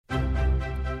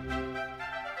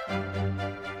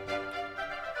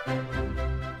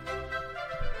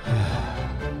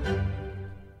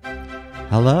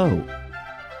Hello,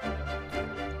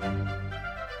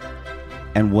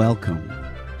 and welcome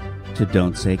to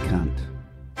Don't Say Cunt.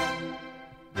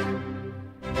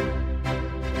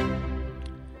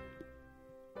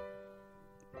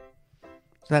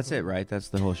 So that's it, right? That's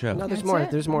the whole show. No, there's That's more.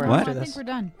 it. There's more No, after I this. think we're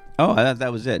done. Oh, I thought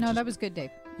that was it. No, Just, that was good, Dave.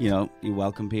 you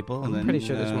welcome people. And I'm then, pretty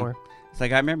sure there's more. It's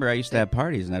like I remember I used to have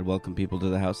parties, and I'd welcome people to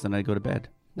the house, then I'd go to bed.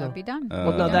 That'd be done.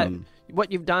 Well, no,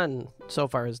 what you've done so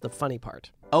far is the funny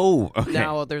part. Oh, okay.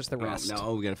 Now there's the Oh, rest.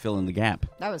 no, we got to fill in the gap.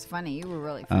 That was funny. You were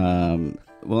really funny.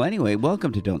 Well, anyway,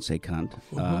 welcome to Don't Say Cunt.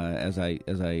 As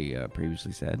I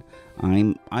previously said,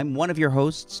 I'm one of your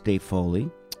hosts, Dave Foley.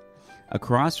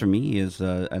 Across from me is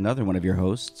another one of your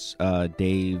hosts,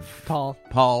 Dave Paul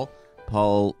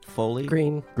Foley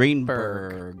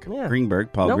Greenberg. Yeah.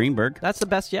 Greenberg, Paul Nope. Greenberg, That's the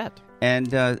best yet. and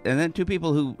then two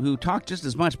people who talk just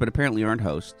as much but apparently aren't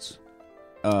hosts.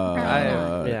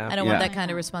 Yeah. I don't want that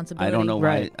kind of responsibility. I don't know why.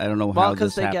 Right. I don't know Well, how this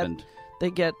 'cause they happened. They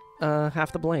get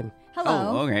half the blame.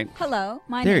 Hello. Oh, okay. Hello.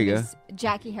 My There name you go. is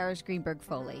Jackie Harris Greenberg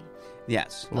Foley.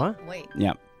 Yes. What? Wait.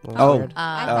 Yeah. Well, Oh.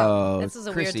 weird. This is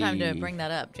a weird time to Chrissy. bring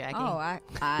that up, Jackie. Oh, I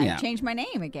Yeah. changed my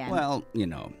name again. Well,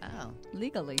 Oh.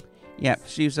 legally. yeah.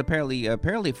 She's apparently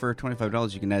for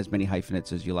 $25 you can add as many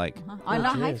hyphenates as you like. I'm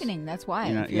not jeez. hyphening. That's why.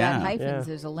 You know, If you add yeah. hyphens, Yeah.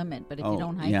 there's a limit. But if Oh, you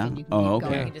don't hyphen, yeah? you can Oh, keep okay.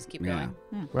 You going. can just keep Yeah.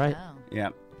 going. Right. Oh. Yeah.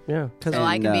 Yeah. 'Cause So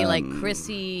I can be like And,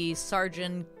 Chrissy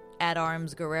Sergeant at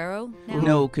Arms Guerrero now?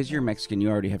 No, because you're Mexican. You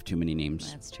already have too many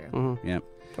names. That's true. Mhm. Yeah.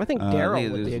 I think Uh,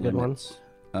 Daryl would be there's a good one. limits.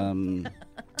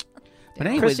 But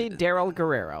anyway, Chrissy Daryl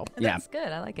Guerrero. yeah, That's good.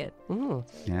 I like it. Mhm.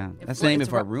 yeah. It That's the name it's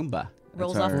of our Roomba.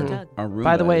 rolls That's off the our- tongue. Our Roomba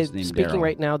By the way, is named speaking Daryl.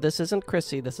 right now, this isn't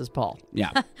Chrissy. This is Paul.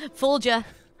 Yeah. Fooled ya.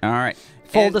 All right.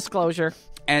 Full And- disclosure.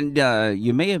 And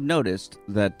you may have noticed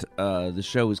that the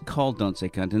show is called "Don't Say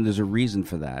Cunt," and there's a reason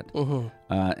for that,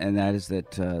 and that is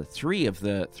that three of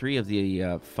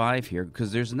the five here,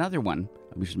 because there's another one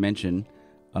we should mention.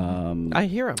 I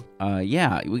hear him.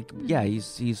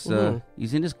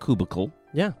 He's in his cubicle.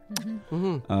 Yeah.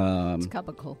 It's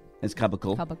cubicle. His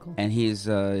cubicle, Cubicle. and he's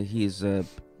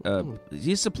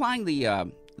supplying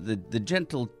the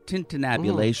gentle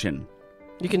tintinnabulation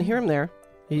You can hear him there.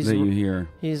 He's that you hear.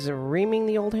 he's reaming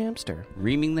the old hamster.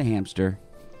 Reaming the hamster,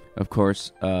 of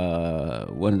course,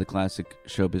 one of the classic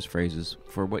showbiz phrases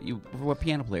for what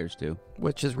piano players do.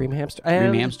 Which is ream hamster. Ream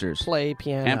And hamsters. play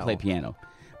piano. And play piano.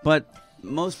 But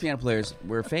most piano players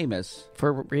were famous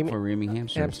For for reaming reaming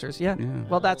hamsters. hamsters. Yeah. Yeah.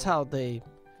 Well, that's how they.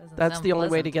 Doesn't That's sound the only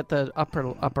way to pleasant. get the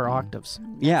upper octaves.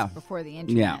 Yeah. Before the Yeah,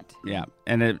 internet. yeah.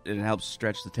 And it helps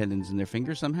stretch the tendons in their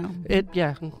fingers somehow. It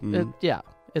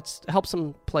helps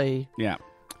them play. Yeah.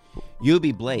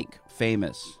 Yubi Blake,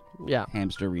 famous Yeah.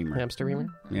 hamster reamer. Hamster reamer.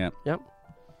 Yeah. Yep.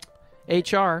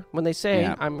 HR, when they say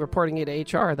Yeah. I'm reporting you to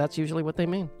HR, that's usually what they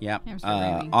mean. Yeah. Hamster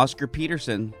reaming. Oscar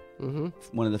Peterson, Mm-hmm.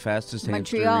 one of the fastest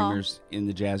hamster Montreal. reamers in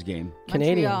the jazz game.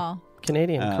 Canadian. Montreal.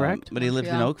 Canadian, correct? But he lived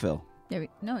in Montreal. Oakville. Yeah,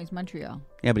 no, he's Montreal.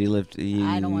 Yeah, but I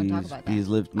don't wanna talk about that. He's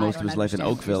lived I most don't of his life in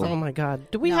understand what you're Oakville. Oh my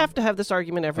God! Do we No. have to have this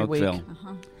argument every Oakville. week?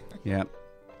 Uh-huh. Yeah.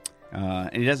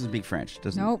 And he doesn't speak French.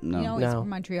 Doesn't. Nope. No. No, he's No. from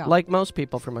Montreal. Like most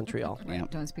people from Montreal. Right, Yeah.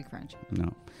 Don't speak French.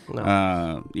 No.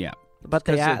 No, Yeah. but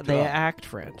they 'cause they they're- act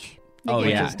French. They're Oh,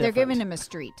 giving- yeah. They're Different. giving him a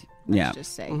street. Let's Yeah.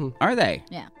 just say. Mhm. Are they?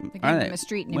 Yeah. They're Are giving they? him a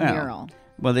street and a Well, mural.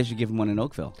 Well, they should give him one in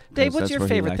Oakville. Dave, what's That's your where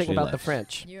he favorite thing actually about the lives.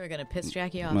 French? You are going to piss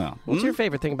Jackie off. Well, What's your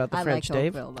favorite thing about the I French, like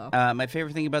Dave? Oakville, though. my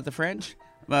favorite thing about the French?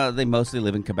 Well, they mostly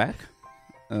live in Quebec.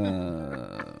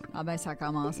 Ah ben, ça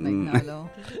commence maintenant, là.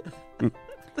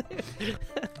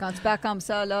 Quand tu parles comme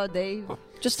ça, là, Dave.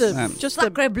 Just a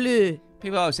Sacre bleu.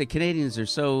 People always say Canadians are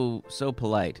so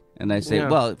polite, and I say, Yeah.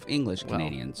 well, English Well,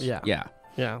 Canadians. yeah. Yeah.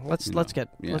 yeah. Let's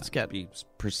get be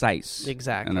precise.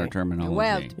 Exactly. in our terminology.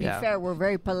 Well, to be Yeah. fair, we're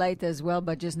very polite as well,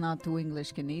 but just not to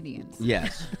English Canadians.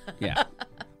 Yes. Yeah.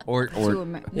 Or To or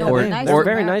Amer- Yeah, no, or- we're nice they're to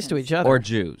very nice to Americans. each other. or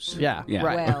Jews. Yeah, Yeah.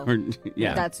 right. Well, Or-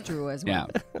 yeah. That's true as Yeah.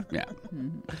 well. Yeah.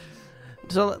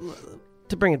 So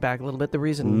to bring it back a little bit, the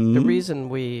reason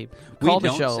we call the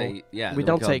don't show say, yeah, we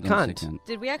don't say cunt.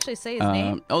 Did we actually say his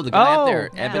name? Oh, the guy up there,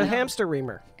 Yeah. the Eben, hamster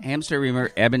reamer. hamster reamer,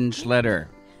 Eben Schletter.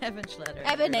 Evan Schletter.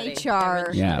 Evan everybody. HR.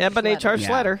 Yeah. Eben H.R. Yeah.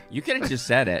 Schletter. You could have just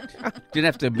said it. Didn't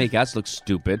have to make us look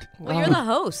stupid. Well, you're the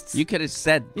hosts. You could have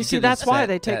said. You see, could have that's why said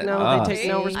they take that. no Oh. they take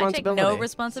no I take responsibility. no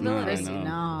responsibility. Chrissy, I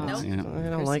no. Nope. Yeah. I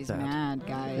don't like Chrissy's that. mad,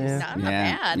 guys. Yeah. No, I'm not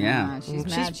Yeah. mad. Yeah. She's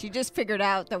mad. She just figured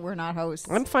out that we're not hosts.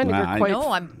 I'm finding Well, her I quite.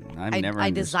 No, I've never I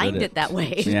understood designed it that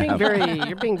way. She's Yeah.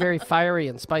 you're being very fiery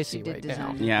and spicy She did right now.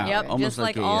 design it. Yeah. Yep, almost just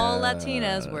like a, all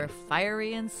Latinas, we're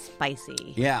fiery and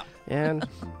spicy. Yeah. And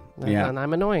Yeah. and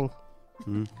I'm annoying.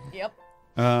 Yep.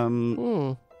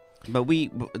 Hmm. But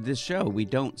this show, we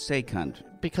don't say cunt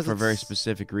Because for a very it's-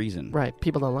 specific reason. Right.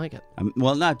 People don't like it.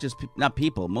 Well, not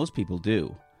people. Most people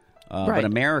do. Right. But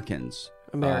Americans.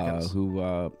 Americans.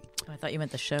 I thought you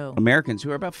meant the show. Americans,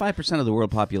 who are about 5% of the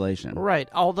world population. Right.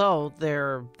 Although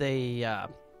they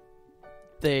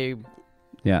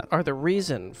Yeah. are the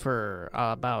reason for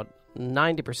about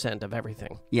 90% of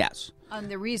everything. Yes. And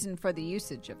the reason for the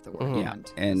usage of the word Mm-hmm. Yeah.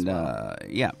 cunt. And as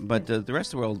well. but the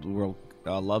rest of the world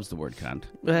loves the word cunt.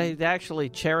 They actually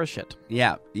cherish it.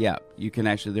 Yeah. You can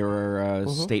actually. There are Mm-hmm.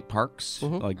 state parks,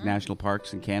 like national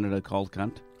parks in Canada, called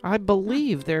cunt. I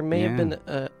believe there may have Yeah.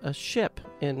 been a ship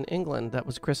in England that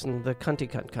was christened the Cunty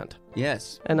Cunt.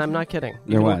 Yes. And I'm not kidding.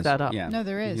 You There can was. look that up. Yeah. No,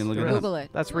 there You is. can look it Google up. it.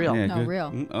 That's real. Yeah, No, good.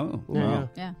 real. Oh. Yeah, Wow.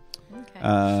 Yeah.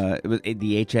 Okay. It was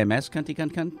the HMS Cunty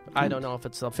Cunt. I don't know if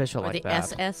it's official Or like the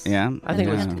that. SS. Yeah. I think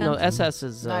it was Yeah. no SS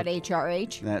is Not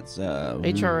HRH. That's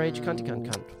HRH Cunty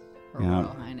Cunt. Her Yeah.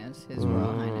 Royal Highness. His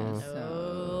Royal Highness.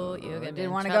 Oh, you're gonna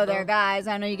Didn't want to go there, guys.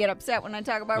 I know you get upset when I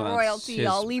talk about Well, royalty. his-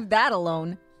 I'll leave that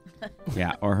alone.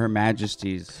 Yeah, or Her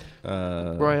Majesty's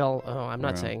Royal. Oh, I'm not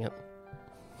Royal. saying it.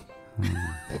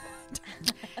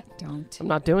 Don't. I'm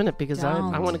not doing it because I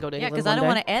Don't. want to go to Yeah, England. because I don't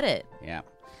one want day. to edit. Yeah.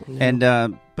 Yeah.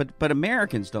 And but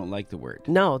Americans don't like the word.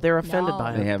 No, they're offended No.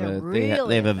 by They it. have They're they have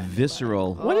really a offended by it.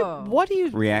 visceral What do you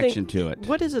reaction think, to it.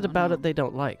 What is it about it they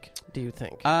don't like? Do you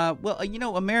think? Well,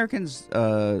 Americans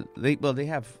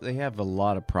they have a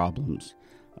lot of problems.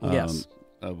 Yes.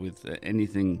 With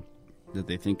anything that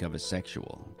they think of as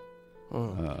sexual.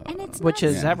 And it's Which not-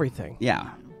 is Yeah. everything.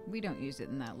 Yeah. We don't use it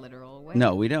in that literal way.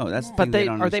 No, we don't. That's the But thing they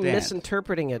don't are they understand.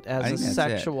 misinterpreting it I as a think that's it.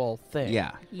 sexual thing?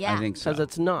 Yeah. Yeah. I think so. Because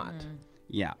it's not.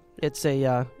 Yeah. It's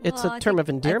a it's Well, a I term think- of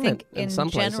endearment I think in some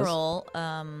places. general,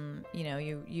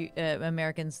 you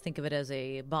Americans think of it as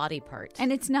a body part.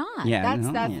 And it's not. Yeah, that's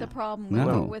no. the problem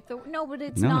No. with the no, but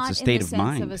it's No, not it's a state in the of sense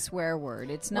mind. of a swear word.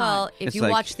 It's not. well, if It's you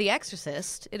like- watch The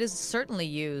Exorcist, it is certainly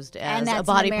used as and that's a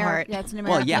body an part. That's an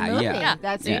Well, American yeah, movie. yeah.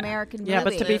 That's Yeah. an American movie. Yeah,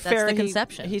 but to be That's fair, the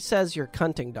conception. he says your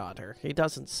cunting daughter. He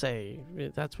doesn't say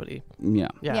that's what he. Yeah.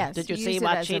 Yeah. Yes, Did you use see it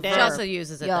what as she a did? She verb. also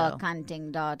uses it Your though.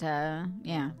 cunting daughter.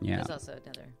 Yeah. Yeah. There's also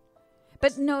another.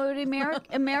 But no,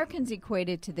 Americans equate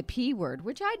it to the P word,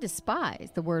 which I despise.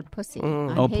 The word pussy. I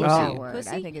Oh, hate pussy. that word. Pussy?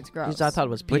 I think it's gross. I thought it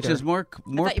was Peter. Which is more thought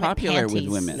you meant popular with panties.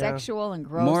 women. Yeah. Sexual and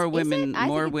gross. More Is women it? I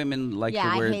more think it- women like Yeah,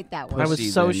 the I word hate that word. I was pussy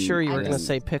so than- sure you were I going to didn't.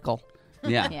 say pickle.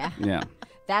 Yeah. Yeah. Yeah.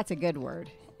 That's a good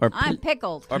word. Or I'm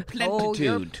pickled. or Oh,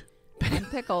 plentitude. I'm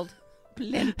pickled.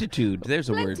 Plentitude. There's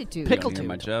a word. Plentitude. you don't hear Picklitude.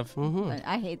 much of. But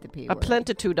I hate the P A word.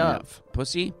 plentitude Yeah. of.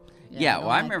 Pussy. Yeah, Yeah, I well,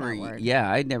 don't I like that remember. word. Yeah,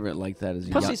 I never liked that as a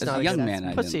young, Pussy's as not a young good. man.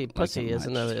 I Pussy didn't pussy like it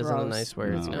isn't much. a Gross. nice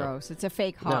word. It's No. gross. It's a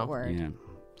fake hot No. word. Yeah.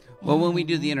 Well, when we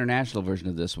do the international version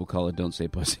of this, we'll call it "Don't Say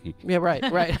Pussy." Yeah, right.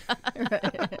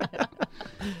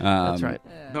 That's right.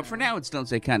 But for now, it's "Don't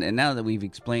Say Cunt." And now that we've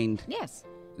explained, Yes.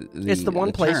 It's the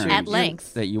one place term, you- At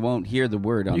length. that you won't hear the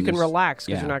word on. You can this. relax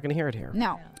because Yeah. you're not going to hear it here.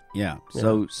 No. Yeah.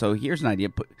 So here's an idea.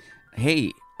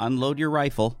 Hey, unload your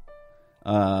rifle.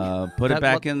 Put it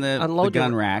back in the unload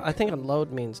gun your, rack. I think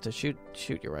unload means to shoot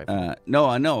your rifle.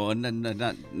 No,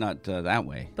 not that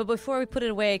way. But before we put it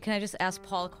away, can I just ask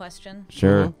Paul a question?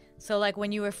 Sure. So, like,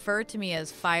 when you refer to me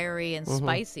as fiery and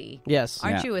spicy, Yes.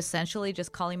 aren't Yeah. you essentially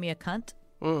just calling me a cunt?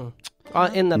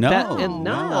 In the No,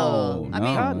 no. I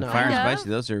mean, God, no. Fire and kinda. spicy.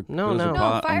 Those are No, those no.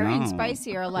 Are No, fiery and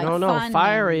spicy are like No, fun.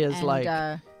 fiery and, is and,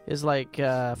 like- is like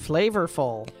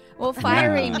flavorful. well,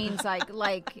 fiery Yeah. means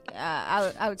like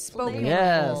outspoken.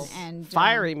 Yes. And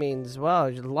Fiery means, well,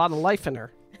 there's a lot of life in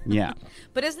her. Yeah.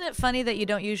 But isn't it funny that you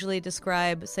don't usually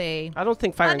describe, say, I don't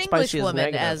think fire an and English spicy is woman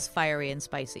negative. as fiery and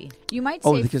spicy? You might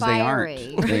Oh, say because fiery.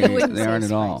 they You aren't. wouldn't They say aren't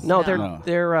at all. spicy. no, No.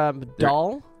 they're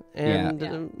dull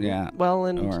and Yeah. well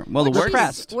and Well, the working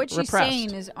repressed. What she's repressed.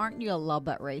 saying is, aren't you a little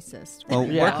bit racist? Well,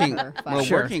 when you working call her fiery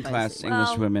Sure. and working class spicy? English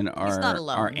Well, women he's not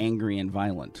alone. are angry and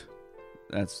violent.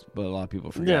 That's what a lot of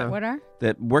people forget. Yeah. What are?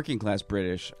 That working class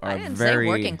British are I didn't very say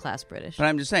working class British. But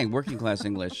I'm just saying, working class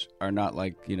English are not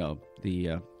like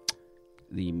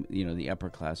the upper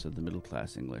class of the middle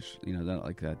class English. They're not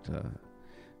like that.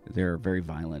 They're very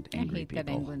violent, I angry hate people.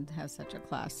 that England has such a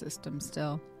class system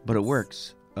still. But it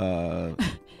works. I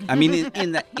mean,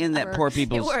 in that poor it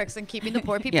people's works in keeping the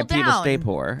poor people yeah, down. people stay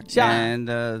poor. Yeah. And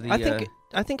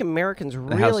I think Americans the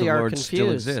House really of are Lords still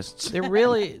confused. exists.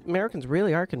 Americans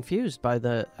really are confused by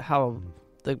how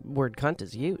the word cunt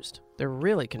is used. They're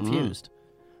really confused.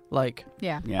 Like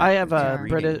Yeah. Yeah, I have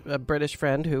it's reading. a British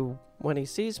friend who, when he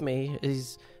sees me,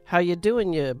 is "How you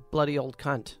doing, you bloody old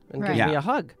cunt?" and gives Right. me Yeah. a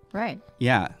hug. Right.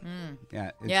 Yeah, Mm.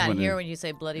 yeah. It's Yeah, and one here of- when you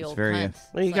say bloody it's old very, cunt.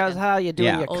 Well, you it's guys, like how you doing,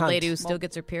 Yeah. you an old cunt? lady who still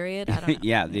gets her period? I don't know.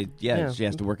 yeah, Yeah. she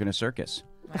has to work in a circus.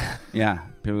 Yeah.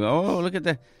 People go, oh, look at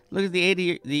the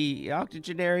 80, the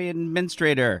octogenarian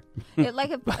menstruator. Like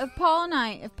if Paul and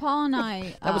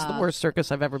I, That was the worst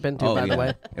circus I've ever been to, Oh, by the yeah. way.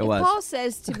 It if was. Paul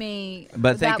says to me,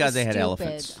 But thank that God was they had stupid,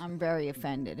 elephants. I'm very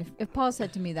offended. If Paul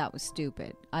said to me that was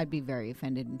stupid, I'd be very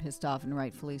offended and pissed off, and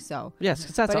rightfully so. Yes,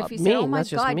 because that's but all if he mean. said, "Oh my that's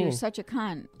just God, mean. you're such a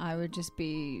cunt," I would just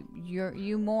be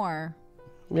you more.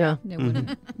 Yeah. It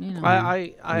wouldn't, you know.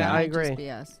 I I'd agree. Just be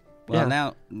us. Well,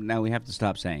 Yeah. now we have to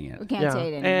stop saying it. We can't Yeah. say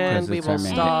it anymore. And 'Cause we it's will our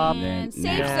man. stop. And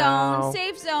safe now. zone,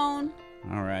 safe zone.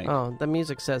 All right. Oh, the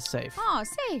music says safe. Oh,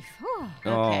 safe. Oh,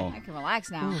 Oh. I can relax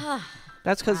now.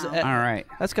 That's because Wow. All right.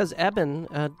 Eben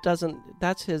doesn't.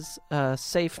 That's his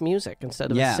safe music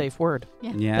instead of Yeah. a safe word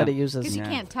Yeah. that he uses. Because he Yeah.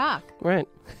 can't talk. Right.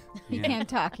 He Yeah. can't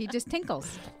talk. He just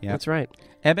tinkles. Yeah. That's right.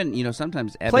 Eben,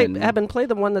 sometimes Play Eben. Eben. Play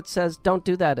the one that says, "Don't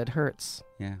do that. It hurts."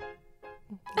 Yeah.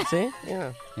 See?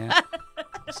 Yeah. Yeah.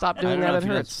 Stop I doing don't know that. if It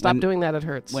you hurts. know, Stop when- doing that. It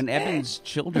hurts. When Eben's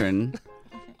children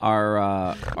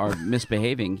are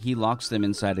misbehaving, he locks them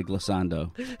inside a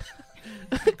glissando.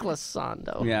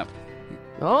 Glissando. Yeah.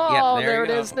 Oh, Yep, there you it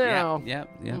go. is now. Yep.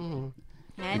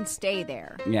 And stay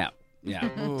there. Yeah. Yeah.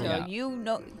 So Yeah. you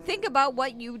know, think about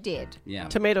what you did. Yeah.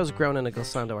 Tomatoes grown in a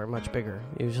glissando are much bigger,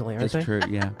 usually, aren't That's they? true.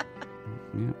 Yeah.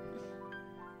 Yeah.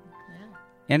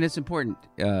 And it's important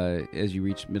as you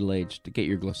reach middle age to get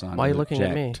your glissando. Why are you looking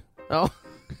at me? checked. Oh.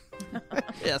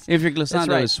 Yes. If your glissando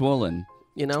right. is swollen,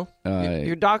 You know, Uh,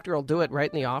 your doctor will do it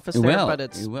right in the office It there, will. but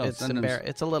it's It will. it's Sometimes-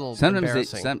 it's a little sometimes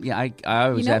embarrassing. I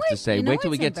always You know have to what- say you know wait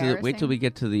till we what's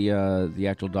get to the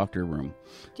actual doctor room.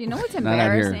 Do you know what's Not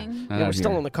out here. embarrassing? Not Yeah, out we're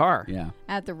still here. in the car. Yeah.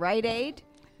 At the Rite Aid,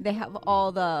 they have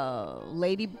all the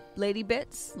lady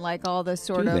bits, like all the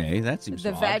sort Do of they? That seems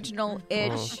the odd. vaginal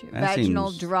itch, That vaginal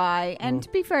seems- dry, and to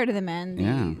be fair to the men,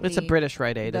 Yeah. It's a British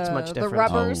Rite Aid. It's much different. The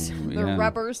rubbers, Oh, the yeah.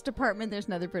 rubbers department. There's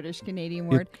another British Canadian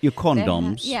Your, word. your They ha-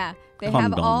 condoms. yeah, they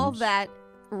have all Condoms. that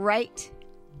right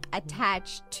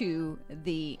attached to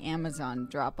the Amazon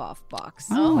drop-off box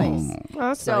Oh. place. Well,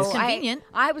 that's So nice. Convenient.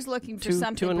 I was looking for Two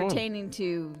something in one. pertaining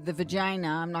to the vagina.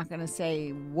 I'm not going to say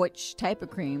which type of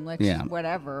cream. Let's Yeah.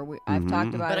 whatever. I've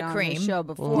talked about But it a on cream. the show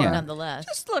before. Yeah. Nonetheless.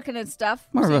 Just looking at stuff.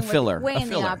 More of a seeing what- filler, a Weighing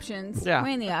the filler. options. Yeah.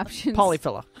 Weighing the options.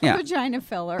 Polyfilla. Yeah. Vagina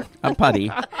filler. A putty.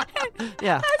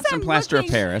 Yeah. Some I'm plaster looking-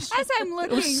 of Paris. As I'm It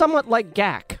looking, was somewhat like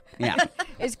GAC. Yeah.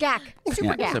 is GAC.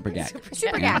 Super Yeah, GAC. super GAC.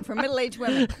 Super GAC for middle-aged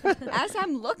women. As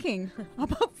I'm looking,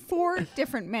 about 4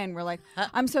 different men were like,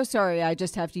 I'm so sorry, I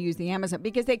just have to use the Amazon,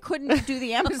 because they couldn't do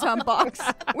the Amazon box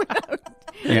without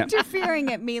Yeah.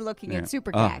 interfering at me looking at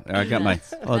Super Oh, GAC. I got my.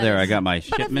 Oh, there I got my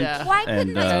shipment. Yeah. Why couldn't And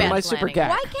they Bad my super planning. GAC.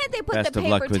 Why can't they put Best the of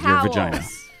luck paper with your towels vagina.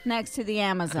 next to the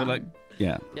Amazon? Good luck.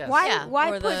 Yeah. Yes. Why? Yeah, Why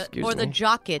or put? the Excuse me.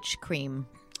 Jock itch cream.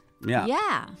 Yeah.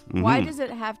 Yeah. Why does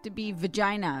it have to be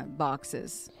vagina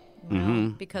boxes?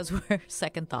 Because we're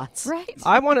second thoughts. Right.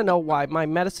 I want to know why my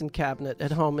medicine cabinet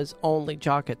at home is only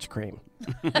Jock itch cream.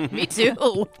 Me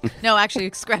too. No, actually,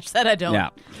 scratch that. I don't. Yeah.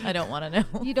 I don't want to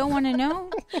know. You don't want to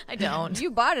know? I don't. You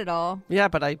bought it all. Yeah,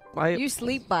 but I You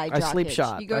sleep by I Jock sleep Itch.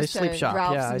 shop. He goes I sleep to shop.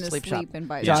 Ralph's Yeah, I in the sleep shop. sleep and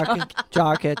buys Jock.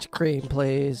 Jock itch cream,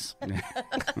 please.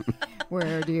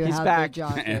 Where do you He's have back. the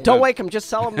Jock Itch? Don't wake him. Just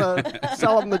sell him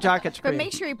the Jock itch cream. But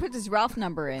make sure he puts his Ralph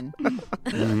number in.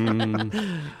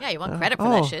 Yeah, you want credit for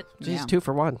oh, that shit. geez, Yeah. 2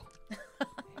 for 1.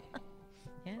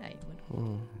 Yeah, you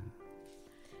would.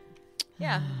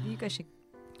 Yeah, you guys should.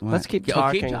 What? Let's keep Oh,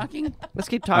 talking. keep talking. Let's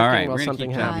keep All talking right, while we're gonna something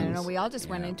keep I talking. happens. don't know. We all just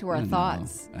went into our I know.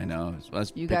 thoughts. I know. I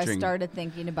was You guys picturing started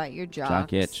thinking about your jocks.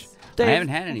 Jock itch. Dave- I haven't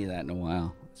had any of that in a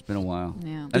while. It's been a while.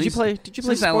 Yeah. At Did you least play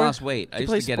Since I sport? lost weight, I Did you used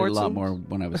play to get it a sports lot in- more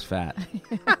when I was fat.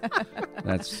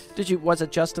 That's Was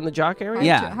it just in the Jock area?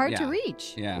 Yeah. Hard to yeah.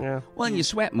 reach. yeah. Yeah. Well, and you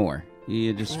sweat more.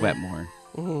 You just sweat more.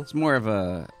 Mhm. It's more of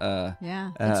a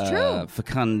Yeah, that's true.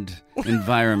 fecund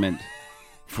environment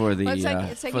for the Well, it's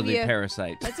like for if the you-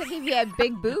 parasite. It's like if you had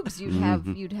big boobs,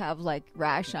 you'd have like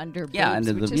rash under boobs, Yeah,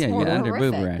 under which the is more under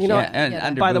boob horrific. rash. You know, yeah, and yeah.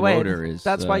 under By the boob way, odor is.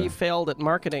 that's why you failed at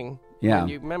marketing. Yeah. When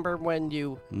you remember when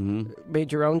you Mhm.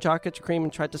 made your own Jock itch cream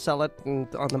and tried to sell it,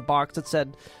 and on the box it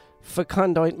said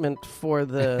fecund ointment for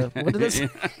the what is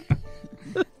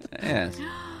this? Yes.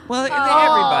 Well,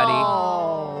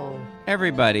 Oh.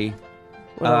 everybody,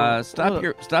 Well,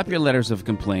 stop your letters of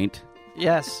complaint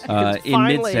Yes. in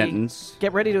Finally, mid sentence.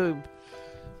 Get ready to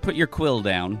Put your quill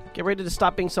down.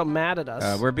 stop being so mad at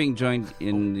us. We're being joined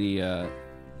in the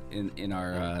in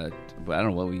our I don't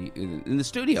know what in the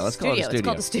studio. Let's call it a studio. It's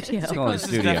called the studio. Let's call it a This is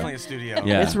studio. definitely a studio.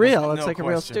 Yeah. It's real. It's No like a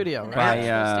real question. studio, right?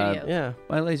 By Studio. Yeah.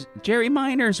 by ladies, Jerry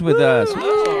Miner's with us.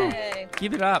 Yay.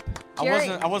 Give it up.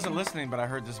 I wasn't listening, but I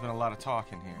heard there's been a lot of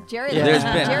talk in here. Jerry, Yeah. There's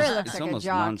been. Jerry It's looks like a almost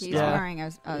jock. He's nonstop. wearing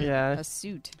a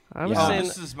suit. I was Yeah. saying,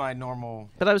 This is my normal.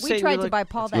 but I was We saying, tried you to look- buy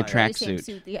Paul Your that very same tracksuit.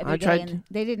 suit the I other day, tried and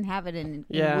they didn't have it in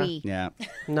Yeah. Wii. Yeah.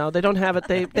 No, they don't have it.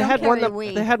 They don't had one carry that a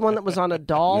Wii. they had one that was on a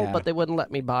doll, Yeah. but they wouldn't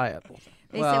let me buy it.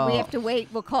 They said we have to wait.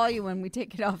 We'll call you when we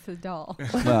take it off the doll.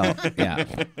 Well, yeah.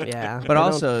 Yeah, But they don't-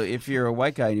 also, if you're a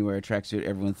white guy and you wear a tracksuit,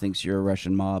 everyone thinks you're a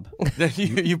Russian mob.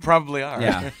 you probably are.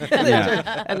 Yeah.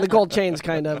 Yeah. and the gold chains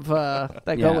kind of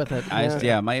that go with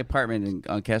it. My apartment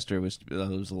on Kester was there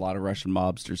was a lot of Russian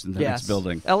mobsters in the next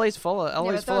building. LA's full of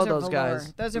Yeah, but full of are those velour.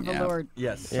 guys. Those are Yeah. velour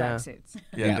Yes. Yeah. tracksuits. Yeah,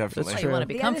 Yeah. definitely. That's You want to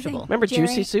be The other thing- comfortable. Remember Jerry-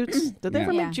 Juicy Suits? Did they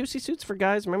ever Yeah. make Juicy Suits for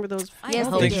guys? Remember those? I Yes,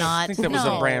 hope they I did. not. think that was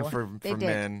No. a brand for They did.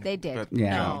 men. They did. But,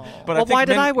 Yeah. No. But Well, I think why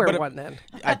did men- I wear but- one then?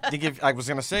 I think I was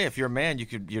gonna say if you're a man,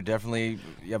 you're definitely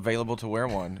available to wear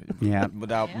one. Yeah.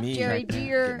 Without me. Jerry, do getting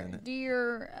your in it. do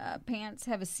your pants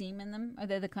have a seam in them? Are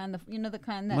they the kind of the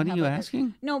kind that? What are have you like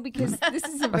asking? No, because this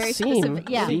is a very seam? specific.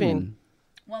 Yeah. What do you mean?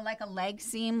 Well, like a leg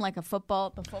seam, like a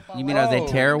football. The football. You mean leg. are they Oh.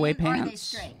 tearaway Or are they pants?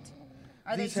 straight?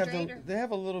 Are These they have straight? Or? they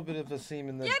have a little bit of a seam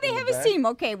in the. Yeah, they in the have a back. seam.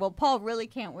 Okay, well, Paul really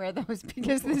can't wear those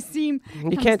because the seam. You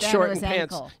comes can't down to shorten his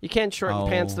pants. ankle. You can't shorten Oh.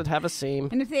 pants that have a seam.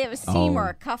 And if they have a seam Oh. or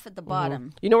a cuff at the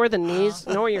bottom, You know where the knees?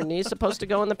 You know where your knee's supposed to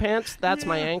go in the pants? That's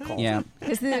my ankle. Yeah.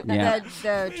 because the, Yeah.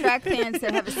 the track pants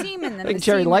that have a seam in them. I think the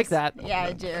Jerry seam liked is- that.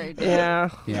 Yeah, Jerry. Did. Yeah.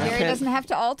 Yeah. Jerry doesn't have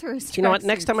to alter his. You know what?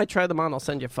 Next tracksuits. time I try them on, I'll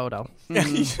send you a photo.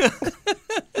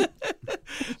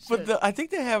 But I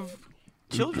think they have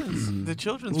children's. The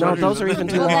children's. No, versions those of are it. even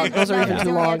too Well, long. then- Those are no, even then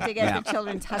too we have long. to get Yeah. the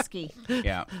children's husky.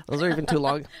 Yeah. Those are even too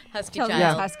long. Husky Children's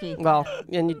child. husky. Well,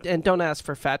 and don't ask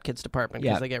for fat kids department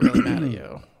because Yeah. they get really mad at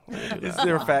you. Is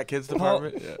there a fat kids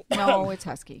department? Yeah. No, it's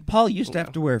husky. Paul used to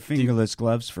have to wear fingerless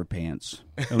gloves for pants.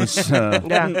 It was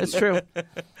Yeah, it's true.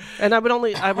 And I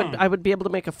would be able to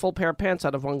make a full pair of pants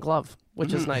out of one glove,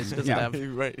 which is nice because Yeah. I have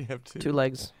You're right. You have to. two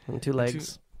legs and two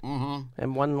legs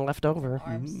and one left over.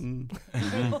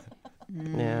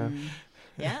 Yeah.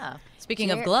 Yeah.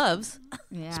 Speaking of Jer- gloves,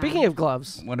 Yeah. Speaking of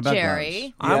gloves, What about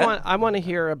Jerry. Yeah. I want to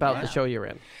hear about the show you're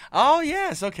in. Oh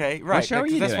yes, okay, right. show are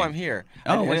you That's doing? why I'm here.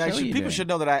 Oh, And what show are actually, you people doing? should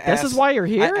know that I. This asked, is why you're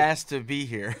here? I asked to be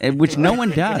here. gloves? Which no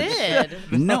one does. did.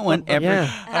 No one ever.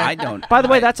 Yeah. I don't. By the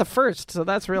way, that's a first, so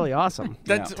that's really awesome.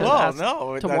 That's To well, ask-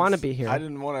 no, to that's- wanna be here. I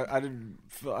didn't want to. I didn't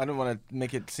want to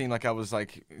make it seem like I was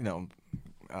like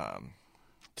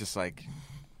just like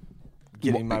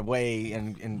getting my way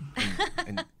and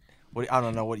what I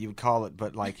don't know what you would call it,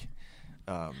 but like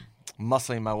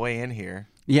muscling my way in here.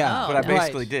 Yeah. Oh. But I Right.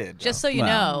 basically did. Just so you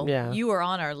Well, know, yeah. you were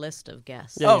on our list of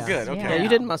guests. Yeah, Oh, yeah. good. Okay. Yeah, you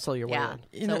didn't muscle your way Yeah.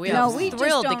 in. So we No, are we just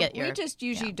thrilled to don't. get your. We just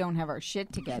usually don't have our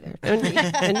shit together.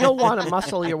 And you'll want to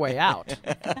muscle your way out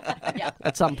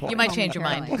at some point. You might change your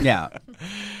mind. Momentarily. Yeah.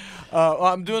 Well,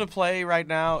 I'm doing a play right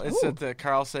now. It's at the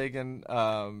Carl Sagan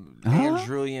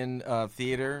Andrewlian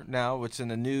Theater now, which is in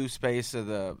the new space of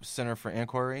the Center for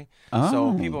Inquiry.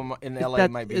 So Oh. people in LA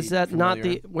might be Is that not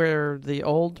familiar. where the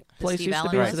old place Steve used to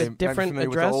Allen be? place? Is Right, it a different familiar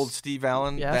address? with the old Steve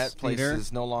Allen? Yes. That place Theater?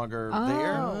 is no longer Oh,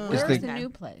 there. where's the- the new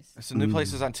place? So the new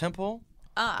place is on Temple,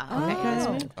 Okay.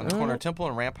 Oh. on the corner of Temple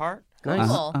and Rampart. Nice.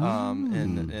 Cool.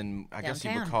 And I guess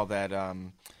you would Downtown. call that, I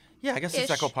guess it's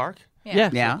Ish. Echo Park. Yeah.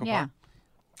 Yeah. Yeah.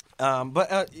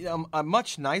 But a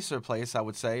much nicer place, I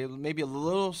would say. Maybe a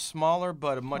little smaller,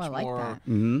 but a much I like more that.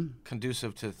 Hmm.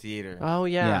 conducive to theater. Oh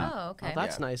yeah. Yeah. Oh, okay.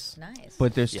 That's Yeah. nice. Nice.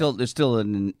 But there's still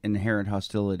an inherent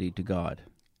hostility to God.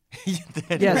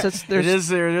 Yes, it's there's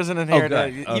There is an inherent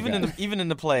good. even in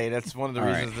the play. That's one of the All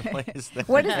reasons the play is there.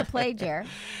 What is the play, Jer?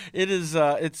 It is.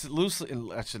 It's loosely.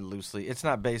 It's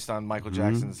not based on Michael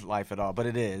Jackson's life at all, but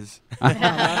it is. Well,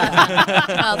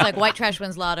 it's like White Trash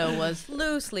Wins Lotto was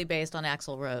loosely based on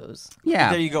Axl Rose. Yeah.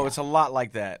 There you go. It's a lot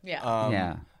like that. Yeah.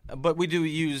 Yeah. But we do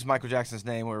use Michael Jackson's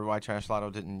name, where White Trash Lotto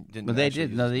didn't. But they actually did.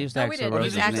 use No, it. they used No, we Axl did.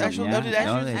 Rose's Did name. Axl- Yeah. oh, did Axl-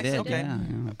 No, they Axl did. okay.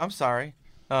 Yeah. I'm sorry.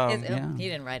 Yeah. He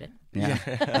didn't write it.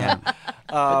 Yeah.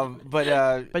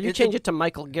 But you change it to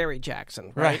Michael Gary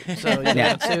Jackson, right? So you know,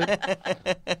 Yeah.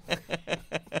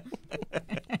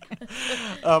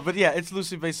 but yeah, it's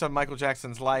loosely based on Michael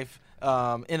Jackson's life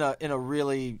in a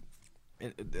really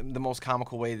the most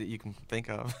comical way that you can think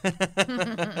of.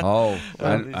 Oh,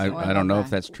 Well, I don't know if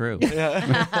that's true. Is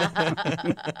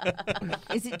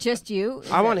it just you?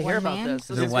 Is I it want to hear one about man? this.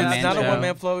 Is it It's one man not a show?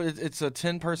 one-man flow. It's a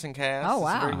 10-person cast. Oh, It's a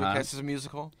wow. very good Uh-huh. cast. It's a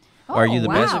musical. Are you Oh, the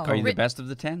wow. best? Are you the best of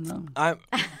the 10 though?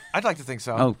 I'd like to think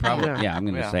so. Oh, probably. Yeah. Yeah, I'm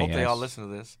going to yeah, say hope yes. they all listen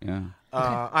to this. Yeah.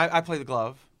 I play the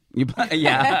glove.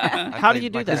 Yeah. How do you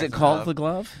do that? Is it called The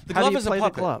Glove? The How glove do you is a play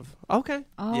puppet. the glove? Okay.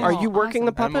 Oh, Are you working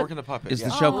the awesome. puppet? I'm working the puppet. Is yeah.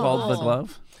 the show called The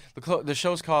Glove? The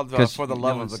show's called For the no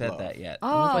Love one of the said Glove. that yet.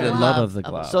 Oh, The wow. Love of the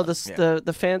Glove. So this Yeah.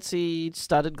 the fancy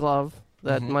studded glove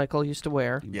that Michael used to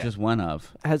wear Yeah. Just one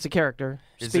of. has a character,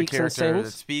 Is speaks a character and that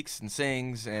sings. speaks and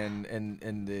sings, and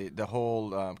the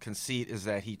whole conceit is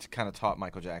that he kind of taught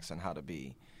Michael Jackson how to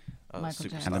be a Michael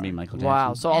superstar. Jackson. How to be Michael Jackson.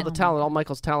 Wow. So all the And- talent, all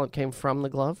Michael's talent came from the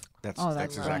glove? That's Oh, that's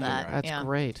that's exactly that. right. That's Yeah.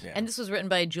 great. Yeah. And this was written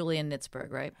by Julian Nitzberg,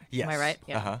 right? Yes. Am I right?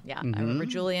 Yeah. Uh-huh. Yeah. I remember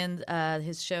Julian,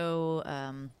 his show,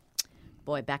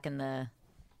 back in the,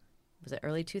 was it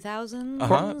early 2000s?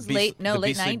 Uh-huh. Late The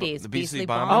late Beastly 90s. The Beastly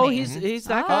Bombing. Bombing. Oh, he's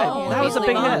that guy. Oh, that was a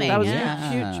Beastly big hit. Bombing, That was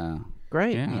yeah. huge.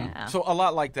 Great. Yeah. Yeah. So a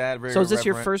lot like that. Very So is this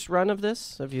your irreverent. first run of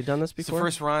this? Have you done this It's the before?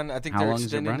 first run. I think How they're long is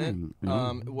it extending it.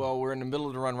 running? Well, we're in the middle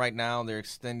of the run right now. They're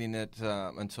extending it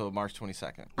until March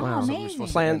 22nd. Oh, Wow. So we're amazing.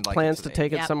 supposed Plans end, like, plans to today.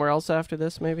 take it Yep. somewhere else after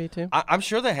this, maybe too. I'm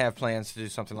sure they have plans to do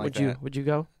something like that. Would you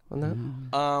go on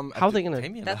that? How are they gonna- pay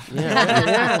me That's- enough?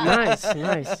 Yeah,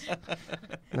 nice.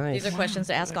 These are questions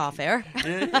to ask off air. All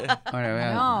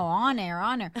right, No, on air.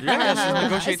 Yeah, let's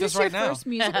negotiate Is this this right your now. first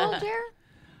musical,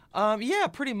 Jared? Yeah,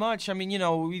 pretty much. I mean,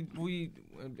 we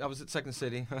I was at Second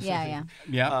City. Yeah.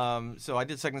 Yeah. So I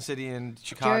did Second City in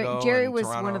Chicago. Jerry and was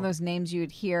Toronto. one of those names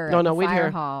you'd hear No, at no, the we'd fire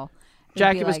hear- hall. It'd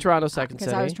Jackie be was like, Toronto Second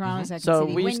Because I was City. Toronto Second So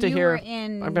City. we When used to you hear. were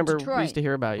in I remember Detroit. we used to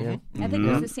hear about you. I think it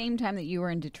was the same time that you were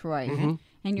in Detroit.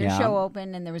 And your Yeah. show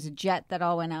opened, and there was a jet that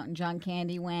all went out, and John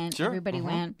Candy went. Sure. Everybody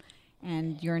went.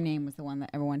 And your name was the one that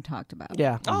everyone talked about.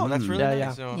 Yeah. Oh, that's really Yeah, nice.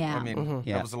 yeah. So, Yeah. I mean,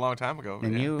 Yeah. that was a long time ago.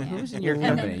 And yeah. who was in your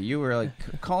company? You were like,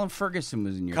 Colin Ferguson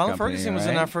was in your Colin company. Ferguson was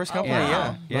in right? our first company.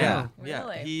 wow. Yeah.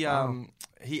 Really?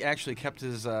 He actually kept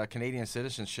his Canadian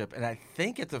citizenship, and I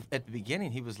think at the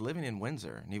beginning he was living in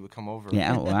Windsor, and he would come over.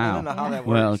 Yeah, I wow. don't know how that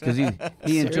Well, works. because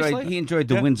he Seriously? enjoyed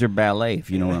the Windsor Ballet,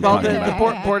 if you know what I'm Well, talking the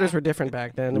about. borders were different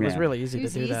back then. It was Yeah. really easy It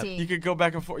was to do that. easy. you could go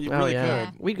back and forth. You Oh really yeah.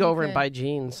 could. We'd go over and could. buy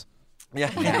jeans Yeah.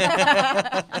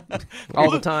 all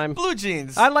the time. Blue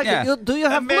jeans. I like Yeah. it. Do you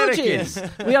have blue Americans. jeans?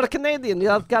 We are Canadian. You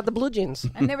have got the blue jeans.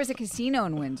 And there was a casino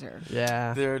in Windsor.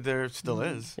 Yeah. There still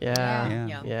is. Yeah.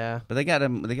 Yeah. Yeah. But they got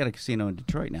a casino in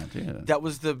Detroit now too. That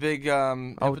was the big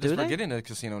impetus do for they? getting a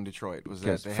casino in Detroit. Was that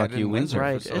Because they fuck had it you, in Windsor?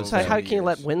 Windsor. Right. For so It's like, how many can you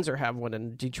let years. Windsor have one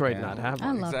and Detroit Yeah. not have I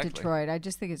one? love Exactly. Detroit. I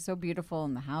just think it's so beautiful,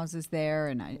 and the houses there,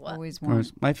 and I What? always Of course,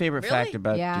 want. my favorite fact Really?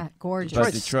 about Yeah, gorgeous. about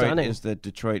Detroit's Detroit stunning. is that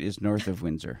Detroit is north of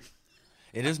Windsor.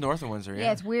 It is north of Windsor.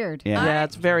 Yeah, it's weird. Yeah. Yeah,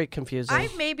 it's very confusing. I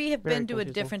maybe have Very been to a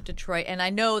confusing. different Detroit, and I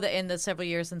know that in the several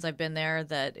years since I've been there,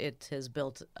 that it has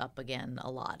built up again a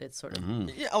lot. It's sort of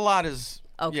Yeah, a lot is.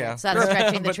 okay. Yeah. So that's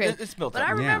stretching the But truth. it's built But up.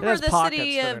 I Yeah. remember There's the pockets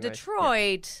city that of are nice.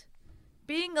 Detroit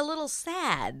being a little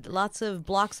sad. Lots of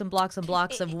blocks and blocks and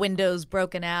blocks of windows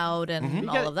broken out and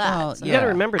all of that. well, So you got to Yeah.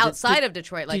 remember that outside of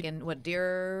Detroit, like in what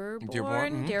Dearborn?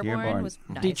 Dearborn, mhm. Dearborn. was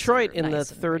nice, Detroit in the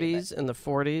nice and pretty, 30s and the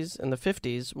 40s and the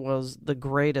 50s was the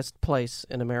greatest place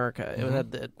in America. It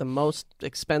had the most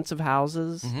expensive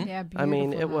houses. Yeah, I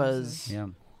mean, beautiful it houses. was Yeah.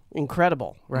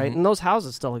 incredible, right? And those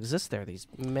houses still exist there, these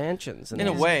mansions. And In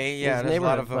a these- way, yeah. these There's a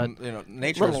lot of neighborhoods, them. but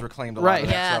Nature has little- reclaimed a right. lot of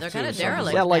that Yeah, stuff they're too, kinda so-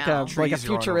 derelict. yeah, like now. a Trees like a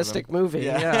growing over futuristic them. movie.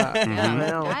 Yeah. Yeah.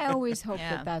 Well, I always hope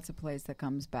Yeah. that that's a place that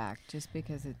comes back, just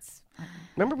because it's.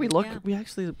 remember we looked. Yeah. We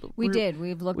actually We were- did.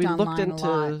 We've looked we looked online into-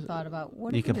 a lot. Thought about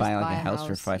what You if could just buy, like, a buy house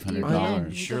for You $500. can.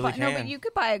 You Surely could buy, No, can. but you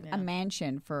could buy Yeah. a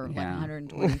mansion for like Yeah.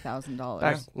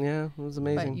 $120,000. Yeah, it was But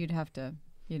amazing. you'd have to,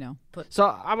 So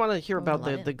I want to hear Throw a about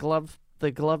lot in. the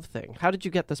glove thing. How did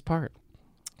you get this part?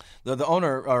 The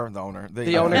owner of the owner? Of the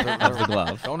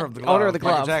glove. the owner of the glove, Owner of the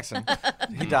Michael glove. Jackson.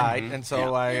 He died, and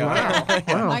so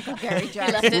Michael Gary He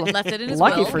Jackson. left it in his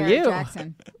Lucky will. for Gary you.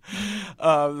 Jackson.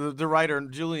 the writer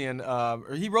Julian,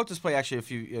 he wrote this play actually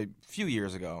a few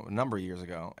years ago, a number of years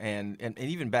ago, and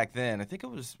even back then, I think it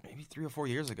was maybe 3 or 4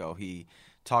 years ago, he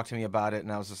talked to me about it,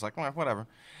 and I was just like, well, whatever.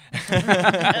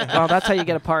 Well, that's how you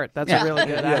get a part. That's a really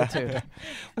good attitude.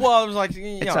 Well, I was like,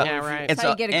 you know, a- Yeah, right. That's how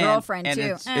you get a girlfriend too.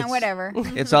 it's- Whatever.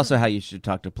 It's also how you should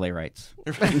talk to playwrights.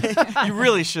 you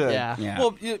really should. Yeah. Yeah.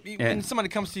 Well, Yeah. when somebody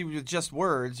comes to you with just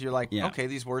words, you're like, Yeah. okay,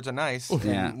 these words are nice.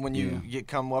 Yeah. And when you Yeah.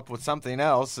 come up with something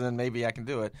else, then maybe I can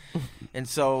do it. And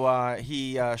so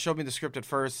he showed me the script at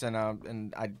first, and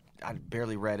I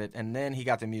barely read it, and then he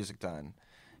got the music done,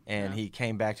 and he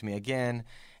came back to me again.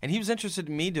 And he was interested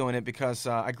in me doing it because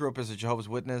I grew up as a Jehovah's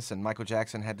Witness, and Michael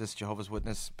Jackson had this Jehovah's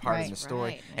Witness part in Right. the story.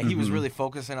 Right. And he was really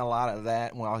focusing a lot of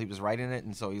that while he was writing it.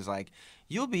 And so he's like,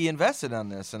 you'll be invested on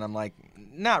this. And I'm like,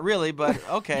 not really, but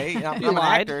okay. I'm You an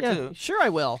lied. actor, Yeah, too. Sure, I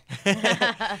will.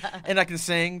 And I can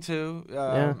sing, too.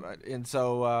 And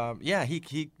so,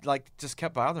 he like just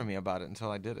kept bothering me about it until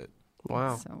I did it. Wow.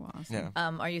 That's so awesome.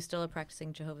 Yeah. Are you still a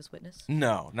practicing Jehovah's Witness?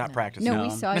 No, not practicing. No, we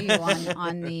saw you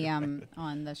on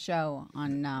the show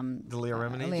on The Leah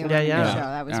Remini? Leah Yeah, yeah. Remini show.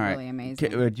 That was All right. really amazing.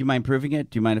 Do you mind proving it?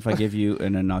 Do you mind if I give you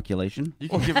an inoculation? You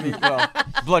can give me blood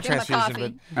Give him a transfusion,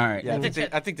 coffee. but All right. yeah,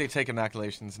 I think they take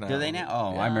inoculations now. Do they now?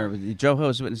 Oh, I remember the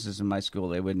Jehovah's Witnesses in my school.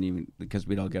 They wouldn't even, because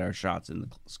we'd all get our shots in the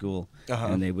school,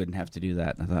 and they wouldn't have to do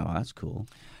that. And I thought, oh, that's cool.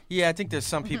 Yeah, I think there's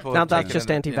some people. Now have that's taken just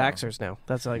it, anti-vaxxers now.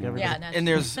 That's like everybody. Yeah, no, And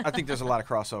I think there's a lot of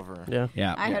crossover. Yeah.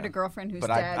 Yeah. I had a girlfriend whose But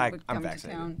dad would I'm come to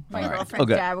vaccinated. town. My All right. girlfriend's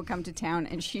Okay. dad would come to town,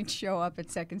 and she'd show up at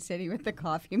Second City with the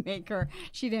coffee maker.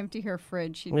 She'd empty her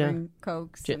fridge. She'd Yeah. bring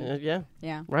Cokes. And, Yeah.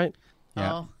 yeah, Right.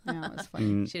 Yeah. Oh, yeah, it was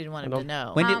funny. she didn't want him I to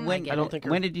know. When did I when get don't think her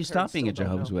when did you stop parents being a still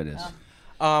don't Jehovah's know. Witness?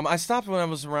 I stopped when I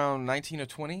was around 19 or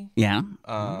 20. Yeah.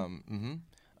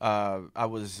 I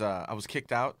was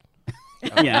kicked out.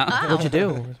 Yeah. What'd you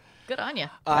do? Good on you.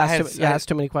 Asked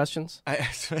too many questions.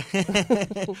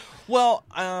 Well,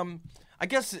 I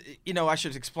guess I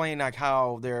should explain like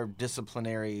how their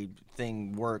disciplinary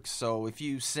thing works. So if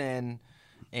you sin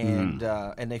and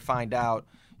they find out,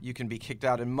 you can be kicked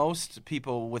out. And most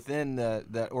people within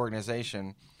that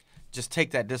organization just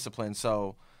take that discipline.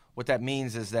 So what that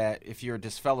means is that if you're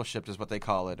disfellowshipped, is what they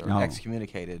call it, or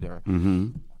excommunicated,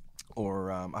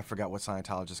 or I forgot what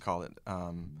Scientologists call it.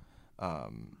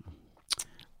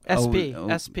 SP. oh.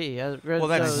 SP. Well,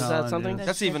 that's is that something?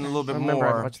 That's even a little bit I remember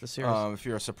I more watched the series. if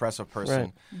you're a suppressive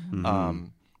person.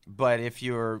 But if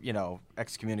you're,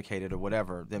 excommunicated or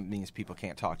whatever, that means people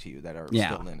can't talk to you that are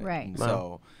still in it. Right. And Wow.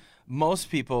 so most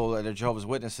people that are Jehovah's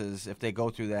Witnesses, if they go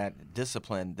through that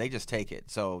discipline, they just take it.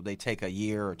 So they take a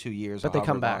year or 2 years, But or they however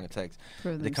come long back. it takes.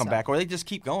 Prove They come themselves. back, or they just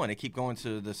keep going. They keep going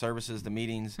to the services, the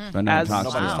meetings. But no one As- talks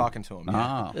to Nobody's them. talking to them.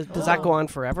 Yeah. Oh. Does that go on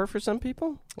forever for some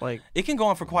people? Like It can go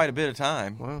on for quite a bit of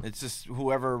time. Wow. It's just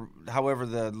however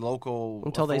the local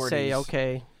until they say, authorities-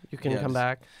 okay, you can Yes. come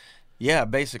back. Yeah,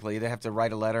 basically they have to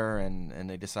write a letter and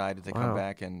they decide if they come Wow.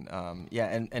 back and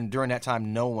and during that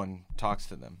time no one talks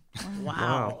to them.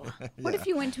 Wow. What if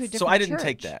you went to a different So I didn't church?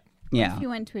 take that. Yeah. If you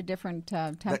went to a different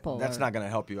temple, That's or- not going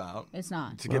to help you out It's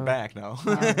not. to get back. No.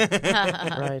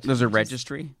 Right. There's a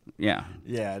registry. Yeah.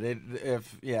 Yeah,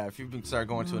 if you start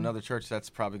going to another church,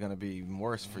 that's probably going to be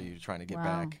worse for you trying to get Wow.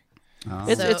 back.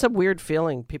 It's So- it's a weird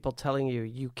feeling. People telling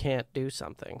you can't do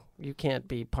something, you can't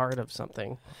be part of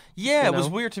something. Yeah, You it was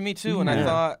know? weird to me too, and I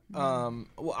thought,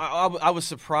 I was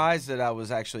surprised that I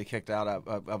was actually kicked out.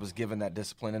 I was given that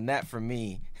discipline, and that for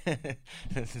me,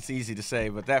 it's easy to say,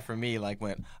 but that for me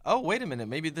went, oh wait a minute,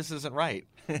 maybe this isn't right.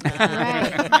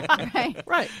 right.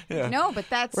 Right. No, but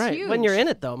that's Right. huge. When you're in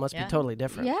it, though, it must Yeah. be totally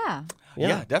different. Yeah.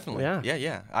 Yeah, definitely. Yeah.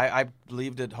 Yeah. I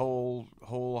believed it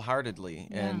wholeheartedly,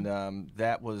 and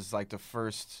that was like the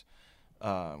first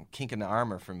kink in the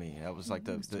armor for me. That was like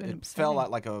must have been it fell upsetting.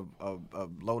 out like a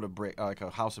load of brick, like a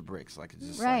house of bricks. Like it's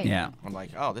just Right. like, Yeah. I'm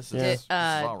like, oh, this is, Yeah. this is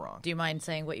all wrong. Do you mind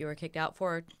saying what you were kicked out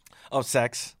for? Oh,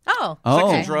 sex, Oh. Oh. sex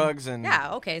okay. and drugs, and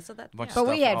Yeah. Okay. So that. a bunch yeah. of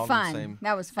But stuff. we had all in the fun. same-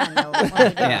 That was fun, though. when we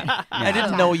did it. Yeah. I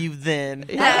didn't know you then.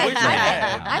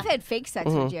 I've had fake sex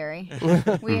Mm-hmm. with Jerry.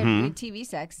 We had TV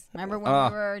sex. Remember when we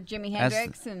were Jimi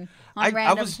Hendrix and on I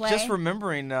Random was Play? just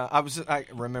remembering. I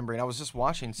was just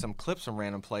watching some clips from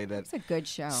Random Play that It's a good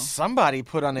show. somebody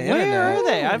put on the Where internet. are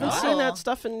they? I haven't seen Oh. that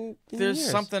stuff in There's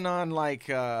years. something on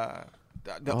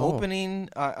the opening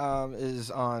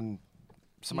is on.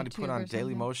 Somebody put YouTube on or Daily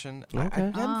something? Motion. Okay. I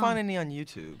didn't find any on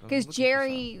YouTube. I was Because looking for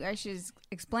Jerry, I should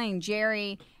explain,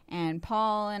 Jerry and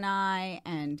Paul and I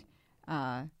and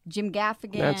Jim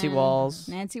Gaffigan,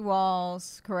 Nancy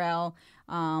Walls. Carell,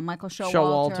 Michael Showalter.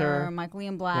 Showalter, Michael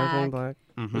Ian Black, Michael Ian Black.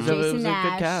 It was a Jason good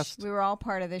Nash. cast. We were all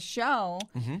part of this show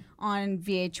on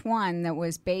VH1 that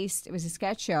was based. It was a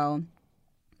sketch show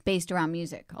based around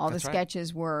music. All That's the right.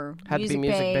 sketches were Had to be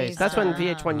music based. That's when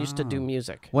VH1 used to do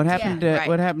music. What happened? Yeah, to right.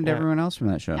 What happened to Yeah. everyone else from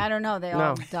that show? I don't know. They No.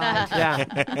 all died.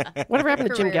 Yeah. Whatever happened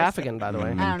to Jim Careers. Gaffigan, by the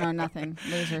way? I don't know nothing.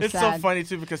 These are It's sad. so funny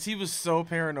too because he was so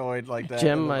paranoid like that.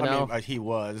 Jim, I mean, know. he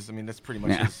was. I mean, that's pretty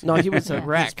much Yeah. his. No, he was a His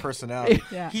wreck. personality.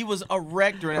 Yeah. He was a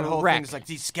wreck during that A whole wreck. thing. It's like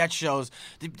these sketch shows.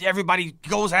 Everybody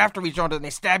goes after each other and they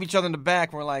stab each other in the back.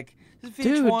 And we're like, this is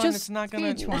Dude, VH1. just it's not gonna.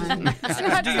 VH1. Just do It's your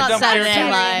not dumb Saturday character.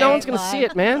 Night Live. No one's going to see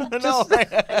it, man. No, No one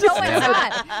saw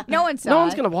it. No one saw No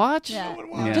one's it. going to watch. Yeah.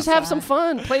 Yeah. Just have some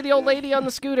fun. Play the old lady on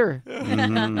the scooter.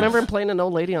 Remember him playing an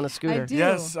old lady on the I scooter? do.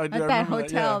 Yes, I do. At I that remember that,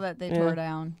 hotel yeah. that they Yeah. tore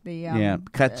down. The Yeah.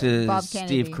 Cut to Bob Steve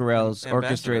Kennedy. Carell's Ambassador.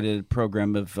 orchestrated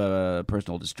program of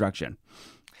personal destruction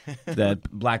that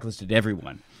blacklisted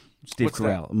everyone. Steve What's that?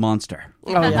 Carell, a monster,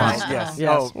 Oh, yes. Yes. Yes.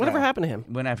 Oh, Whatever yeah. happened to him?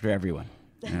 went after everyone,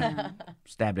 yeah.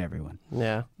 Stabbed everyone.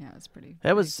 Yeah. Yeah, it was pretty.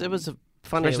 It was a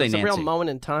funny. Especially it was a real Nancy. moment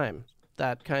in time.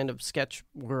 That kind of sketch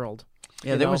world.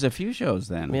 Yeah, there was a few shows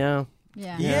then. Yeah.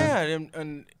 Yeah,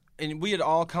 and we had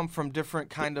all come from different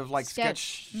kind of like sketch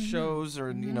shows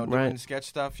or doing Right. sketch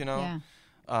stuff. Yeah.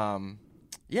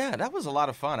 Yeah, that was a lot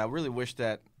of fun. I really wish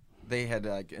that they had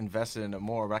invested in it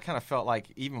more, but I kind of felt like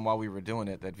even while we were doing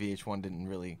it, that VH1 didn't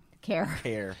really care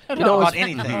about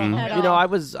anything. I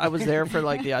was there for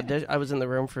like the audition. I was in the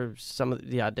room for some of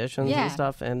the auditions and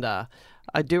stuff, and I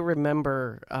do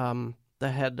remember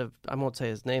the head of, I won't say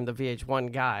his name, the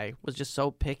VH1 guy was just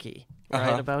so picky,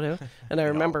 right, about him. And I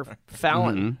remember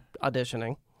Fallon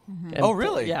auditioning. And Oh,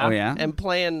 really? Yeah. Oh, yeah? And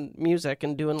playing music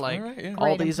and doing like All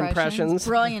all Great these impressions.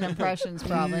 Brilliant impressions,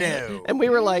 probably. No. And we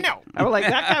were like, I was like,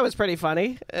 that guy was pretty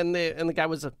funny. And the guy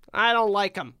was, I don't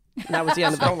like him. And that was the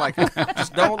end of it. Don't like him.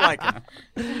 Just don't like him.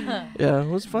 Yeah, it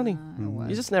was funny.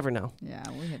 You just never know. Yeah,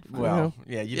 we had fun. Well,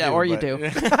 yeah, you Yeah, do. or you but- do.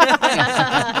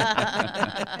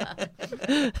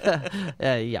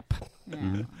 Yep.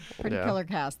 Yeah. Pretty Yeah. killer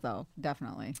cast, though.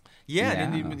 Definitely. Yeah,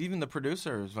 Yeah. and even the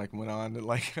producers like went on to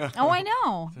like. Oh, I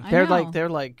know. They're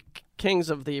like kings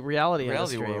of the reality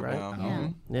reality industry, world right? now. Yeah.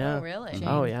 Yeah. Oh, really?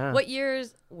 Oh yeah. What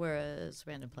years was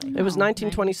Random Play? It was Oh,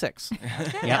 1926.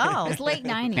 Oh. It's late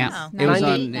 90s. Yeah. Oh. It was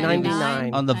 90, on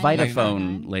 99. on the 99.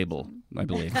 Vitaphone label, I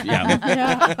believe.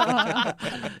 Yeah.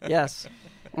 Yes.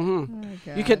 Oh,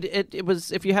 You could. It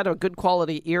was if you had a good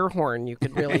quality ear horn, you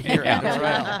could really hear Yeah. it. as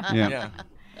well. Yeah.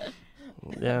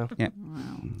 Yeah.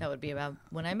 That would be about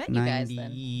when I met you guys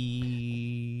then.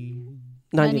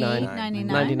 99.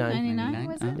 99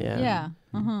 was it? Yeah. Yeah.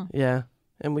 Uh-huh. Yeah.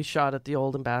 And we shot at the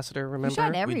old Ambassador. We Remember?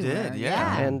 shot everywhere. did,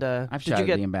 yeah. And I've did shot you at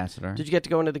get the Ambassador. Did you get to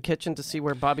go into the kitchen to see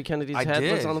where Bobby Kennedy's I head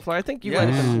was did. on the floor? I think you Yeah.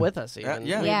 might have been with us even.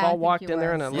 Yeah. We've Yeah, I all think walked you in there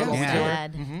were. in a Yeah. little Yeah. tour.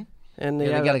 Sad. And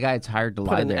Yeah, they got a guy that's hired to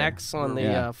put lie an there. X on the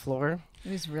Yeah. floor.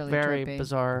 It was really Very trippy.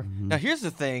 bizarre. Now here's the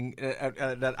thing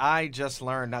that I just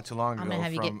learned not too long ago I'm gonna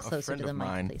have you from get a closer friend to the of mic,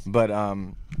 mine. please. But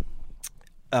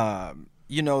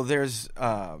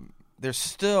there's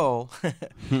still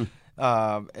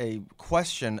a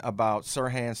question about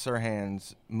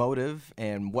Sirhan's motive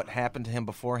and what happened to him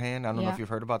beforehand. I don't know Yeah. if you've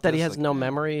heard about That this. he has like, no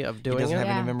memory of he doing doesn't it. have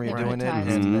any Yeah, memory of they doing it,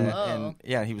 hypnotized and, him. and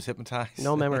yeah, he was hypnotized.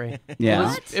 No memory.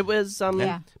 Yeah. It was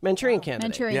Yeah. Manchurian Candidate.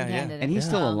 Manchurian Yeah, yeah. Candidate. And he's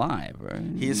still alive, right?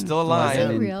 He is still alive. Is he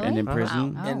and, really? and in Oh,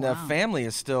 prison. wow. And Oh, the wow. family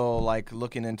is still like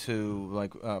looking into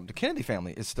like the Kennedy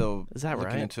family is still Is that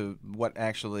looking right? into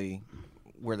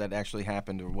where that actually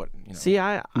happened or what. See,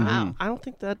 I don't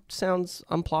think that sounds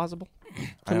implausible.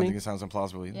 I don't me. think it sounds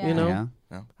implausible either. Yeah. You know,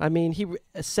 Yeah. I mean, he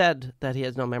said that he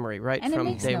has no memory right And it from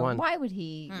makes day no. one, Why would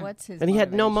he? What's his? and he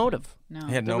had no motivation? motive. No.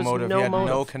 He had There no was motive. no he had no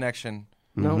motive. connection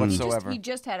No. whatsoever. He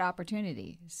just had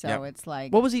opportunity. So Yep. it's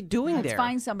like, What was he doing let's there?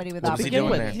 find somebody with What was to he begin doing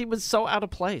opportunity. with, there? he was so out of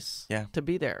place. Yeah. To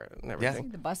be there and everything.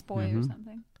 The busboy or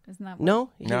something. Isn't that? What? No,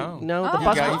 No. no. Oh. The He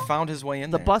bus, got- he found his way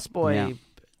in the there. busboy. Yeah.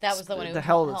 That was the one who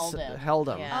held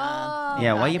him. Yeah. Oh,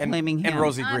 Yeah, why are you got it. blaming him? And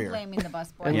Rosie I'm Greer. blaming the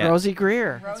busboy. And Yeah. Rosie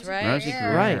Greer. That's right. Rosie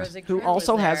Greer. Right, Rosie who Greer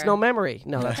also was has there. no memory.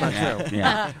 No, that's not true.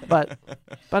 Yeah. But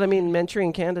I mean,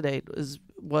 Manchurian Candidate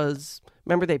was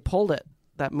remember they pulled it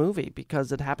that movie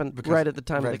because it happened right at the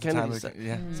time right of the at Kennedy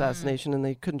yeah. assassination, and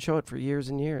they couldn't show it for years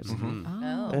and years.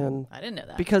 Oh, And I didn't know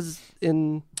that. because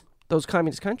in those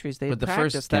communist countries they But the first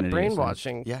practiced that Kennedy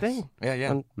brainwashing Yes. thing Yeah,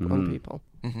 yeah. on people.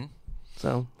 Mm-hmm.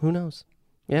 So who knows?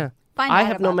 Yeah. Find I out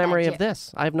have no about that, memory of Jim.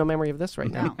 this. I have no memory of this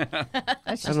right now. No. That's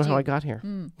I just don't know how you. I got here.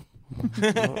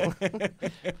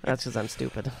 That's because I'm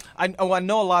stupid. I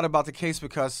know a lot about the case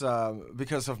because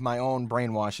of my own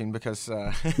brainwashing. Because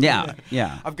Yeah.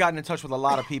 Yeah. I've gotten in touch with a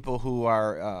lot of people who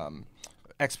are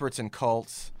experts in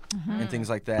cults and things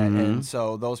like that, and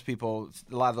so those people,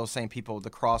 a lot of those same people, the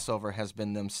crossover has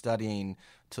been them studying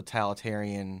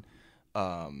totalitarian,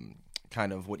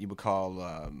 kind of what you would call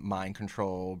mind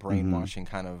control, brainwashing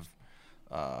kind of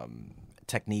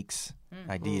techniques,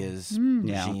 ideas,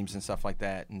 Yeah. regimes, and stuff like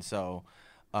that, and so.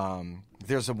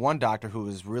 There's one doctor who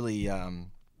is really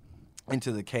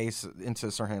into the case, into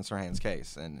Sirhan's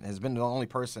case, and has been the only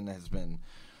person that has been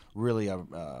really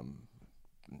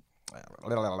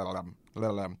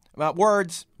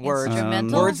words,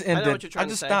 Instrumental? words. I know what you're trying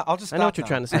to say. I'll just I stop. know what you're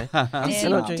trying to say.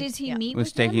 Does he meet Was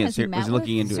with him? taking it Has he met was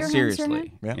looking with into it Sirhan,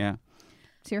 seriously. Yeah. Yeah.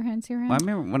 Sirhan? Well, I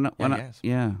remember when yes.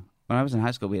 when I was in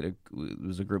high school, there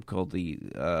was a group called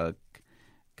the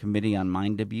Committee on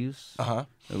Mind Abuse. Uh-huh.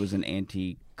 It was an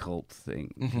anti-cult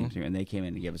thing, and they came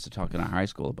in and gave us a talk in our high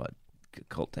school about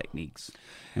cult techniques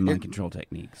and mind control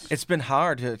techniques. It's been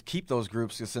hard to keep those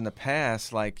groups because in the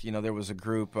past, like, there was a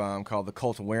group called the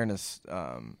Cult Awareness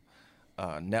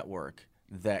Network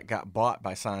that got bought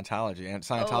by Scientology, and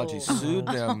Scientology sued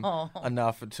them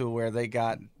enough to where they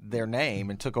got their name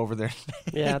and took over their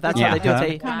name. Yeah, that's Yeah. what they do. Huh?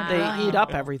 They Kinda eat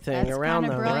up everything That's around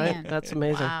kinda them, right? brilliant. That's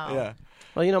amazing. Wow. Yeah.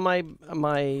 Well,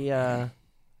 my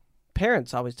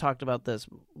parents always talked about this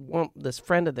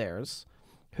friend of theirs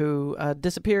who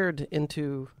disappeared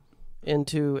into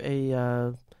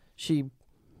a. She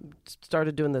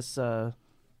started doing this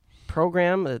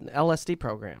program, an LSD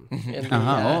program,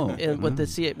 with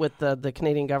the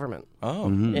Canadian government. Oh,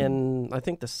 in I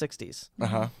think the '60s.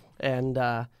 And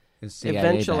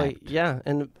CIA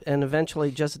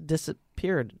eventually just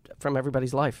disappeared from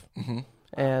everybody's life.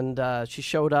 And she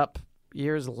showed up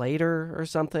years later or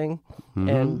something,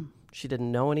 and she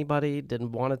didn't know anybody,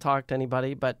 didn't want to talk to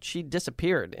anybody, but she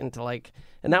disappeared into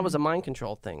and that was a mind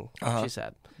control thing. She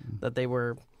said that they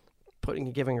were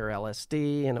giving her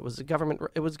LSD, and it was government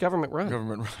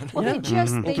run. Well, they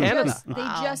Canada.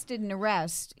 just did an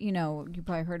arrest. You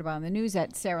probably heard about it in the news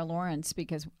at Sarah Lawrence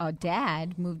because a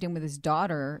dad moved in with his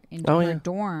daughter into her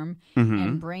dorm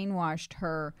and brainwashed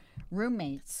her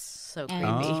roommates. So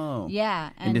creepy.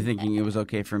 Into thinking it was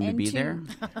okay for him to be there.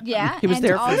 Yeah, he was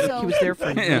there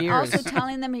for years. Also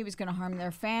telling them he was going to harm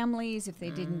their families if they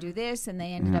didn't do this, and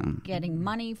they ended up getting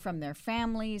money from their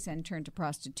families and turned to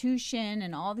prostitution,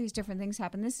 and all these different things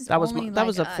happened. That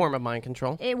was a form of mind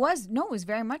control. It was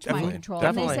very much mind control.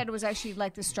 Definitely. And they said it was actually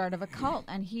like the start of a cult,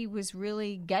 and he was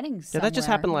really getting somewhere. Yeah, that just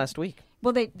happened last week.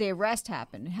 Well, the arrest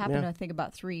happened. It happened, I think,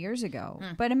 about 3 years ago.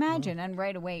 But imagine, and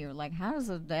right away you're like, how does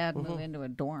a dad move into a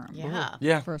dorm?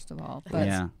 Yeah. First of all.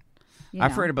 But,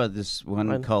 I've heard about this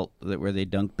one cult where they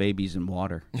dunk babies in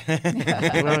water.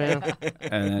 And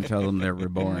then tell them they're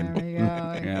reborn.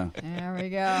 There we go. There we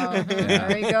go.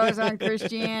 There he goes on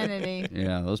Christianity.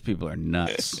 Yeah, those people are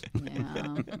nuts.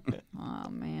 Yeah. Oh,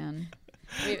 man.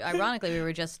 Ironically, we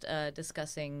were just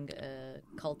discussing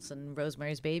cults and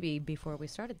Rosemary's Baby before we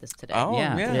started this today. Oh,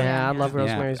 yeah. I love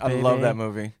Rosemary's Baby. I love that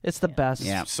movie. It's the best.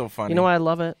 Yeah, so funny. You know why I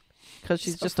love it? Because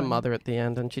she's just a mother at the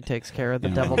end, and she takes care of the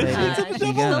devil baby.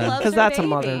 Because that's a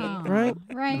mother, right?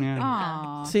 Right. Yeah.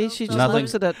 Aw. See, she just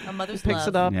looks at it, A mother's picks love.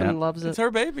 it up, Yeah. and loves it. It's her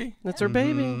baby. It's her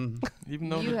baby. Even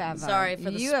though You have Sorry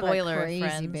for the you spoiler, have a crazy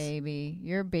friends. baby.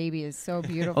 Your baby is so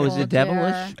beautiful. Oh, is it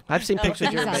devilish? Jer. I've seen pictures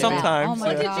of your baby. Sometimes. Oh my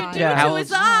What did you God. do Yeah. to How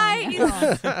his old-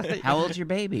 eyes? How old's your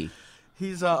baby?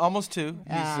 he's almost 2.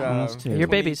 He's Almost 2. Your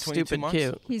 20, baby's 22 stupid months.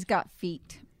 cute. He's got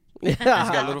feet. He's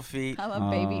got little feet. I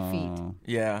love baby feet.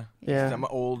 Yeah. Yeah. I'm an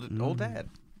old dad.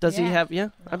 Does he Yeah. have? Yeah,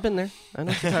 I've been there. I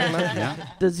know what you're talking about. Yeah.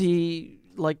 Does he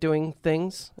like doing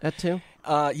things at 2?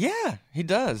 Yeah, he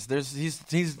does. He's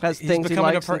Has he's things he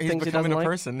becoming likes a and he's things he becoming doesn't a like?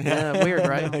 person. Yeah, weird,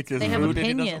 right? Like his They have food that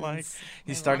he doesn't opinions. like. He's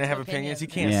They starting to have have lots of opinions. He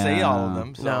opinions. can't say all of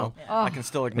them, so No. I can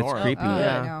still ignore It's him. creepy. Oh,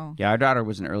 Yeah. I know. Yeah, our daughter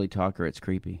was an early talker. It's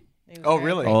creepy. Oh,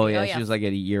 really? Oh, yeah. She was like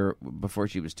at a year before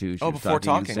she was 2. She was before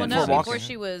talking. in Well, no, Before sentences. before walking.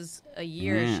 she was a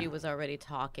year, Yeah. she was already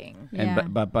talking. Yeah.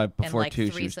 And but before like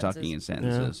 2, 3 she was talking in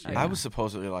sentences. Yeah. Yeah. I was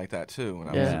supposedly like that too when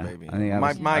I was Yeah. a baby. I think I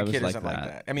was- my I was kid like isn't like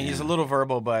that. that. I mean, he's a Yeah. little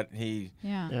verbal, but he,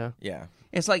 Yeah. Yeah.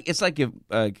 It's like if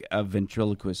a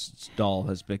ventriloquist's doll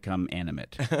has become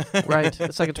animate. Right.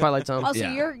 It's like a Twilight Zone. Also,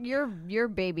 Yeah. your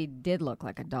baby did look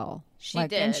like a doll. She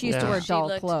Like, did. and she used to Yeah. wear She doll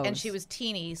looked- clothes. And she was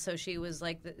teeny, so she was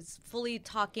like fully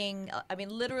talking. I mean,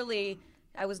 literally,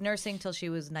 I was nursing till she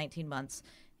was 19 months.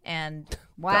 And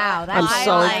Wow, I'm that's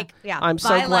so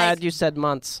by glad like- you said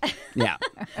months. Yeah.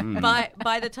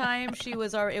 by the time she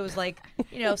was already, it was like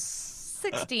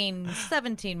 16,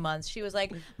 17 months. She was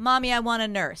like, "Mommy, I want a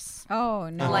nurse." Oh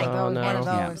no! Like, those, no. one of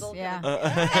Yeah. those. Yeah.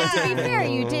 And to be fair,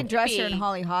 you did dress her in Creepy.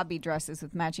 Holly Hobby dresses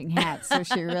with matching hats, so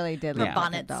she really did look Yeah. like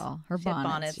a Bonnets. doll. Her She had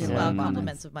bonnets. She Well, loved bonnets.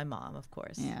 compliments of my mom, of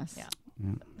course. Yes. Yeah.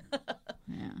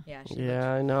 Yeah. Yeah.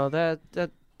 Yeah, I know that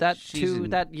She's in-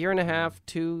 that year and a half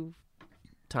 2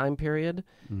 time period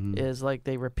is like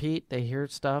they repeat, they hear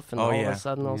stuff, and Oh, all of yeah. a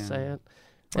sudden they'll Yeah. say it.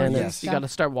 Oh, And yes. you got to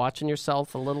start watching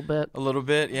yourself a little bit. a little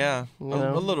bit, yeah, You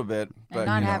know? a little bit, but And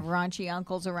not you know. have raunchy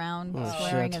uncles around Oh,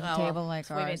 swearing shit. at the table like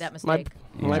we made ours. that My mistake.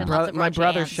 my Yeah. brother Lots of my raunchy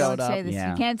brother aunts. showed Don't say up. this.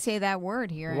 Yeah. You can't say that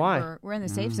word here. Why? We're in the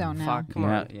safe zone now. Fuck, come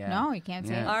on. Yeah. No, you can't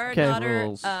say Yeah. it. Our Okay. daughter,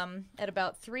 Rules. at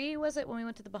about 3, was it, when we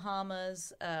went to the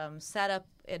Bahamas, sat up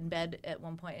in bed at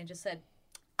one point and just said,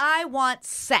 "I want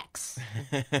sex.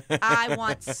 I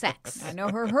want sex." I know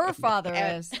her father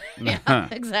is. Yeah,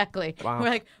 exactly. Wow. We're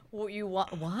like, well, "You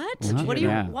want what? What? What do you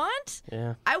Yeah. want?"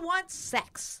 Yeah. "I want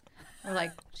sex." We're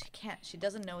like, she can't. She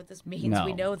doesn't know what this means. No.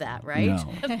 We know that, right? No.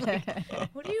 Like,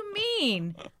 what do you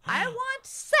mean? I want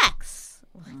sex.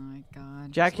 Oh my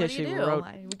God. Jackie What do you actually do? wrote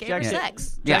We gave her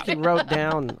sex. Jackie wrote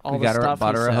down all We the got her, stuff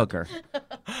bought he her a said. hooker.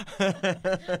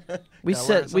 We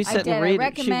sit I did. and I read.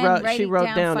 recommend She writing wrote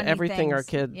down down funny everything our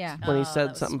things. kid Yeah. when he Oh, that said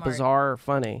was something smart. bizarre or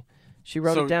funny, She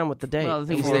wrote it down with the date. Well,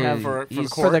 the thing For is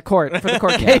the court. For the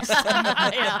court case.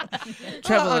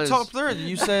 Top third.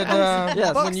 You said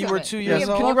Yes. when you were 2 years Can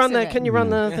old. you run Books of Can you run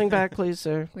the thing back, please,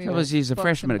 sir? He's a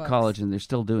freshman at college, and they're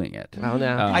still doing it. Oh, no.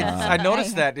 I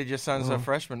noticed that your son's a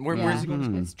freshman. Where's he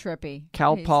going? It's trippy.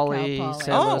 Cal He's Poly, Cal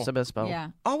San Poly. Luis Obispo. Yeah.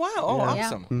 Oh wow! Oh, Yeah.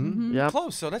 awesome. Yep.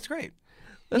 Close. So that's great.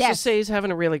 Let's Yes. just say he's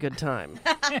having a really good time.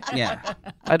 Yeah.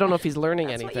 I don't know if he's learning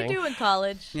That's anything. what you do in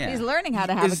college. Yeah. He's learning how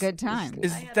to have a good time.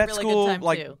 Is I had a that really good school time,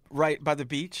 like too. right by the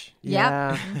beach?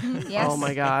 Yeah. Yes. Oh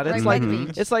my God! Right It's by like the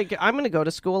beach. it's like I'm going to go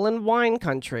to school in wine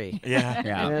country, Yeah.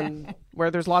 Yeah. and where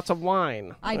there's lots of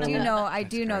wine. I do know. I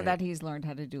do know great. that he's learned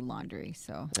how to do laundry.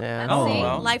 So Yeah. Oh, See?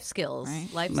 well. Life skills. Right.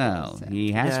 Life No, skills.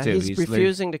 he has Yeah, to. he's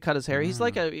refusing to cut his hair. He's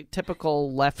like a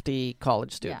typical lefty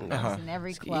college yeah, student. he's in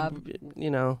every club.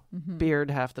 You know, beard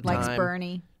half the Likes time.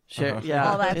 Bernie. Sure, yeah,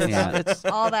 All that it's, stuff. it's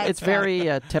All that. it's stuff. very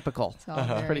typical. It's all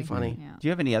very- Pretty funny. Yeah. Do you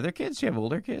have any other kids? Do you have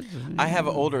older kids? I have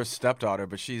an older stepdaughter,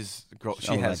 but she Oh,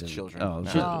 has that is- children. oh,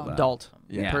 now. She's Oh. an adult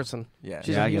Yeah. person. Yeah,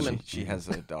 She's Yeah, a I guess human. she has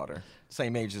a daughter,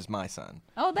 same age as my son.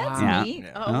 Oh, that's Yeah. neat.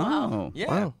 Yeah. Oh, wow. Yeah,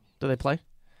 Wow. Do they play?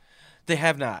 they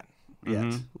have not yet.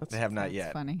 Mhm. They have not That's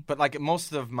yet. funny. But like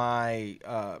most of my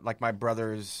my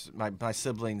brothers, my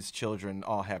siblings' children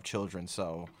all have children,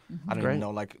 so I don't Great. even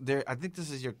know. Like, I think this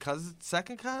is your cousin,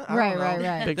 second cousin. I Right, don't know. right,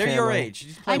 right. Big They're your family. age. You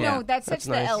just I play know with that's such That's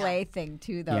the nice. LA thing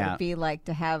too, though. Yeah. To be like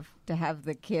to have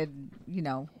the kid,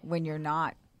 when you're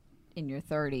not in your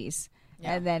 30s,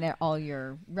 Yeah. and then all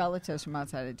your relatives from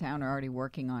outside of town are already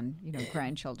working on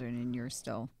grandchildren, and you're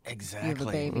still Exactly. you have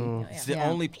a baby. It's the Yeah.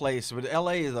 only place. But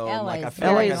LA though, like I is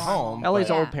feel very like at home. LA's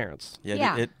Yeah. old parents. Yeah,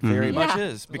 Yeah. it very much Yeah.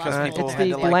 is because Lot of people It's had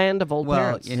the to like. land of old Well,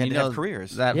 parents. and Had you to have know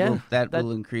careers. that Yeah, will that-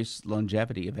 will increase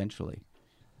longevity eventually.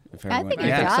 If I think it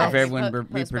yeah, does. if everyone Postpone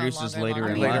reproduces longer and later,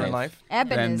 longer. Later in life.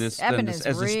 Eben then is this, Eben then is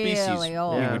as a really species, old.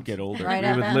 we Yeah. would get older. Right, we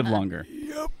would Eben? live longer.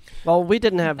 Well, we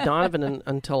didn't have Donovan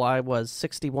until I was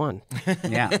 61.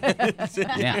 Yeah,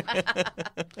 yeah,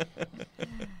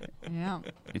 Yeah,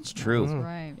 it's true.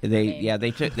 right.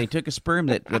 They took a sperm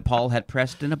that Paul had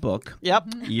pressed in a book Yep.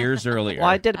 years earlier. Well,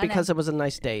 I did it because it was a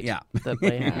nice date. Yeah. That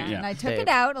they Yeah. had. And I took Dave. it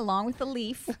out along with the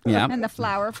leaf Yeah. and the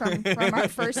flower from our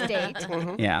first date.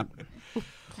 Yeah,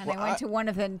 And I went to one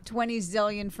of the 20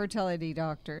 zillion fertility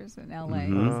doctors in LA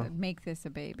Mm-hmm. and said, make this a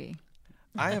baby.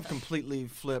 I have completely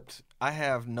flipped. I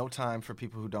have no time for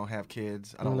people who don't have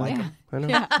kids. I don't like Yeah. them. I know.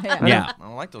 Yeah. yeah. I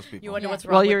don't like those people. You wonder Yeah. what's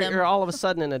wrong Well, with you're them. all of a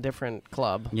sudden in a different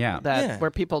club. Yeah. Yeah.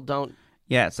 Where people don't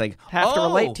Yeah, it's like have to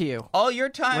relate to you. All your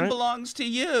time Right? belongs to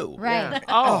you. Right. Yeah.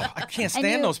 Oh, I can't stand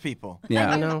you- those people. Yeah,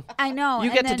 I know. I know. You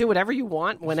and get to then- do whatever you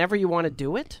want whenever you want to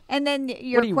do it. And then What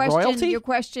are you, royalty? your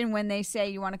question when they say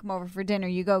you want to come over for dinner,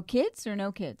 you go kids or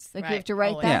no kids? Like you have Right. to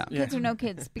write Always. that Yeah. kids or no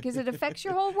kids because it affects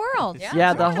your whole world. Yeah. Yeah,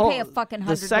 I the don't whole wanna pay a fucking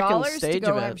the second $100 to stage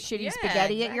go of have it. shitty Yeah,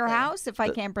 spaghetti at your exactly. house if I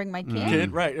can't bring my kid.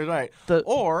 Kid, right, right. The-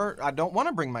 Or I don't want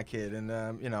to bring my kid, and I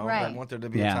Right. want there to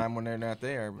be Yeah. a time when they're not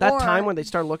there. That Or- time when they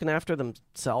start looking after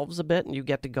themselves a bit and you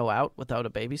get to go out without a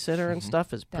babysitter and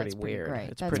stuff is pretty That's pretty weird. great.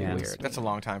 It's That's pretty pretty weird. That's a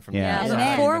long time for Yeah. me. Yeah, And but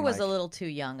then- 4 Even, was like- a little too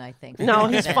young, I think. No,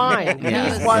 he's fine. Yeah.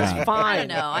 He was Yeah. fine. I don't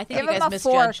know. I think Give you him guys a misjudged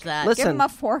fork. that. Listen, Give him a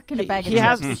fork and a bag of He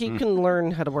chips. he can learn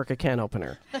how to work a can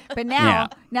opener. But now,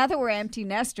 Yeah. that we're empty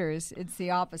nesters, it's the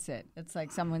opposite. It's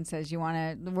like someone says,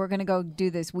 we're going to go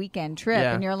do this weekend trip.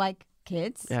 Yeah. And you're like,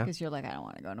 kids? Yeah. Because you're like, I don't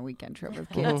want to go on a weekend trip with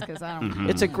kids because I don't.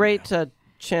 It's a great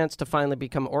chance to finally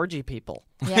become orgy people.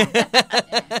 Yeah. yeah,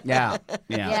 yeah.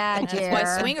 Yeah, That's Jer. why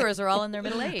swingers are all in their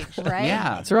middle age. Right?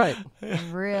 Yeah. That's right.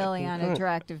 Really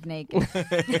unattractive naked.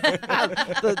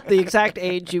 the exact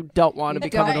age you don't want to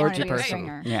become Don't an wanna orgy be a person.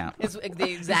 swinger. Yeah. It's the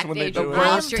exact when they age do of it.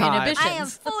 lost your Time. inhibitions. I am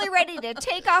fully ready to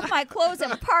take off my clothes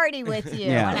and party with you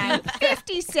Yeah. when I'm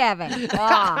 57.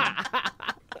 Ah.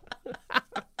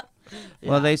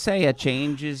 Well, they say a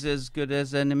change is as good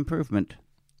as an improvement,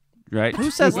 right?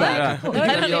 Who says that? No, I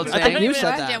don't The old even- I think saying? you even said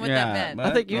that. understand what that meant. but-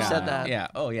 I think you yeah, said that. Yeah.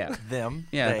 Oh, yeah. Them.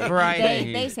 Yeah. they.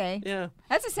 Variety. They say. Yeah.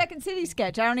 That's a Second City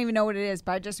sketch. I don't even know what it is,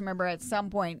 but I just remember at some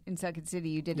point in Second City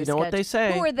you did a You sketch. know what they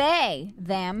say. Who are they?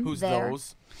 Them. Who's there.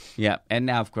 those? Yeah. And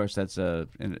now, of course, that's the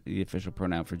official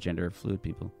pronoun for gender fluid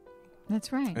people.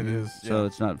 That's right. It is. So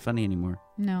it's not funny anymore.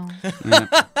 No, Yeah.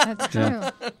 that's true.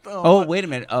 Oh, wait a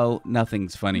minute. Oh,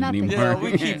 nothing's funny Nothing. anymore. Yeah,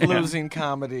 we keep losing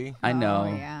comedy. I know.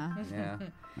 Oh, yeah.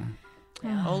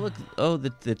 Yeah. Oh, look. Oh,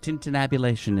 the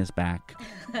tintinabulation is back.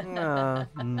 Uh,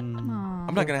 I'm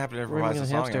not gonna have to ever We're write gonna the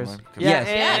song. hamsters. am I? 'Cause- Yes.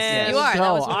 Yes, and you are. That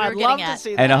go. was what we were I'd getting love at. to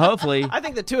see that. And hopefully, I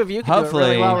think the two of you can do it hopefully,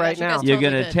 really well right you now. guys you're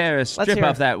totally going to good. tear a Let's strip hear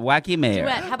off it. that wacky mare.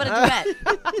 Duet. How about a duet?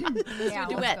 Yeah,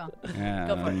 do a let's duet. go. Yeah,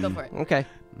 Go for it. Go for it. Okay.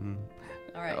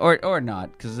 All right. or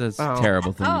not, because that's a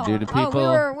terrible thing to do to people.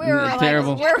 We were It's like,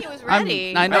 terrible. Jackie was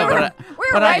ready. I know, but we were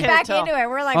but right I back tell. into it.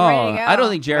 We're like ready to go. I don't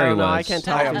think Jerry was. I can't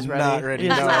tell I if am he's ready. not ready. He's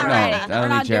No, not no. ready. I We're don't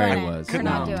not think Jerry doing it. was. We're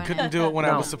not doing it. Couldn't do it when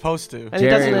I was supposed to. And he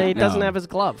Jerry, doesn't no. have his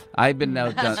glove. I've been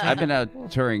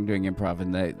out touring doing improv,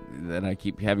 and that I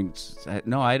keep having.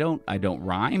 No, I don't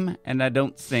rhyme and I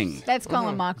don't sing. That's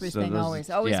Colin Mockery's So thing. those-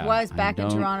 Always yeah, was I back in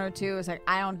don't- Toronto too. It's like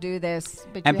I don't do this,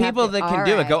 but And you have people to, that can all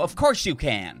do it right. go, of course you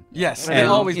can. Yes, And, they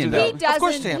always you do know. that. He doesn't. Of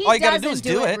course you can. He All you got to doesn't do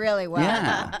is do it. really well.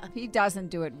 Yeah. He doesn't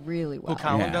do it really well.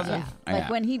 Colin Yeah. doesn't? Yeah. Like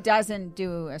when he doesn't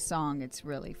do a song, it's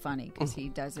really funny because he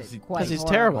does it quite 'cause he's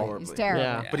horribly. terrible. He's terrible.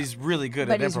 Yeah. But he's really good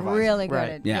But at he's improvising. really good Right.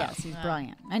 at Yeah. yes, he's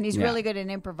brilliant, and he's Yeah. really good at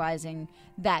improvising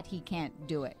that he can't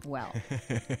do it well.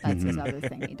 That's his other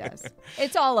thing he does.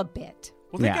 It's all a bit.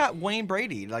 Well, they Yeah. got Wayne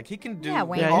Brady. Like he can do Yeah,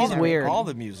 Wayne Yeah, all, he's the, weird. all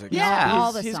the music. Yeah.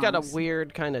 all the He's got a songs.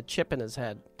 weird kind of chip in his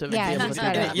head to Yeah, be able he's to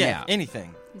got do a- that. Yeah,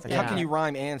 anything. Like, how Yeah. can you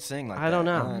rhyme and sing like that? I don't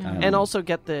know. don't And know. also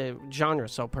get the genre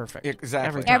so perfect. Exactly.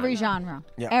 Every time. Every genre,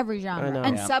 Yeah. every genre, I know.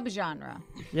 and Yeah. subgenre.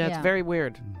 Yeah, it's Yeah. very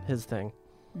weird, his thing.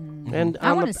 And I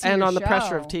on wanna the see and your on the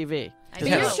pressure of show. TV.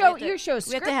 But your show's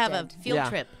We have to have a scripted. field Yeah.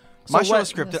 trip. My So show what-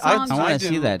 is scripted. the songs- I want to do-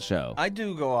 see that show. I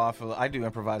do go off. I do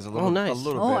improvise a little, nice. a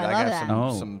little Oh, bit. I got love some, that.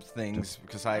 Oh. some things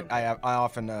because I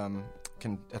often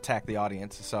can attack the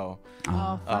audience. So,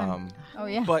 Oh, fun. Oh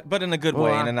yeah. but in a good Well,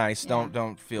 way and a nice. yeah.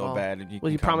 Don't feel Well, bad. Will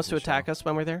you promise to attack us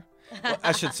when we're there? Well,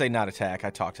 I should say not attack.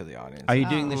 I talk to the audience. Are you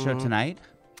doing the show tonight?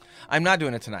 I'm not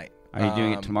doing it tonight. Are you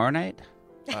doing it tomorrow night?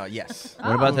 Yes.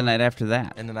 What about the night after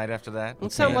that? And the night after that.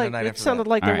 It sounded And the like night it after sounded that.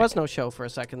 like there All right. was no show for a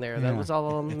second there. That Yeah. was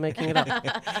all making it up.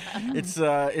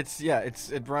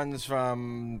 It runs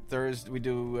from Thursday. We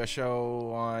do a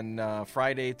show on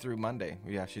Friday through Monday.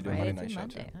 We actually do a Monday night show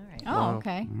too. All right. Oh,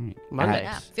 okay. Monday.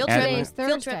 Yeah. Field At- trip. Today's Field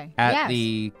trip. Thursday. At yes.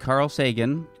 the Carl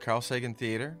Sagan Carl Sagan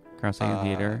Theater,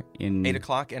 Theater in 8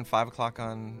 o'clock and 5 o'clock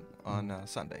on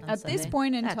Sunday. At this Sunday.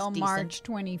 point That's until decent. March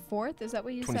 24th, is that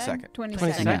what you 22nd. said?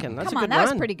 22nd. That's Come a on, good that was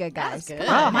run. pretty good, guys. That's Come good.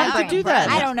 on, Wow, my how'd you brain. do that?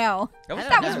 I don't know. That was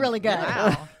That was really good.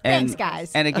 Wow. Thanks,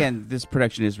 guys. And again, this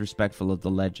production is respectful of the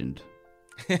legend,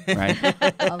 right?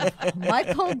 Of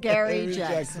Michael Gary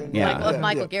Jackson. Yeah.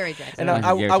 Michael Gary Jackson. And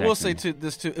Gary I will Jackson. say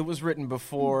this too. It was written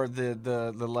before the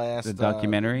last The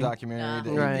documentary?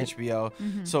 documentary, the Right. HBO.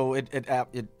 So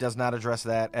it does not address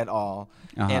that at all.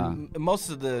 Uh-huh. And most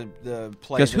of the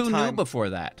play. Because at the who time, knew before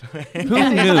that? Who knew?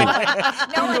 No Who knew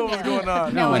one what was knew. going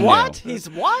on? No one What? knew. He's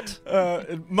what?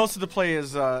 Most of the play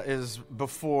is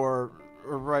before.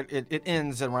 Or right, it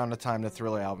ends around the time the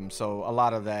Thriller album, so a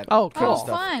lot of that Oh, kind cool. of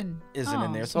stuff Fun. isn't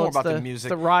in there. It's So more it's about the the music.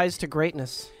 the rise to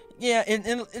greatness. Yeah,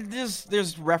 and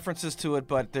there's references to it,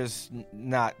 but there's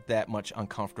not that much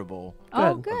uncomfortable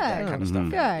Oh, Good. good. that kind of stuff.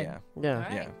 Good. Yeah,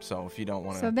 Yeah. yeah. So if you don't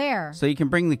want to, So there. So you can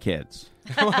bring the kids.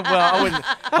 well,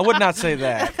 I would not say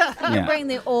that. You Yeah. bring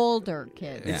the older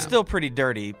kids. It's still pretty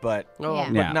dirty, but Oh, Yeah.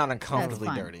 Yeah. not uncomfortably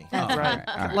That's fine. dirty. That's right.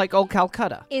 All right. Like old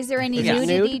Calcutta. Is there any Yes.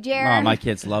 nudity, Nude? Jared? Oh, my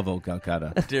kids love old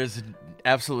Calcutta. There's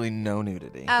absolutely no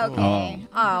nudity. Okay.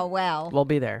 Oh, well. We'll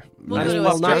be there. We'll I go mean, to a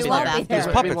we'll not strip be club. there. There's There's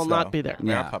puppets, We will though. not be there.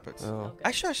 There Yeah. are puppets. Oh.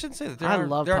 Actually, I shouldn't say that. There I are,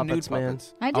 love there are puppets, nude man.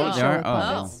 puppets. I did Oh, a show there with are?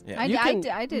 Oh, puppets. yeah. You can-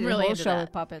 I did really a whole into show that.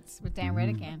 with puppets with Dan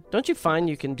Redican. Don't you find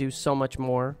you can do so much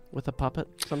more with a puppet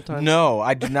sometimes? No,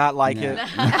 I do not like it.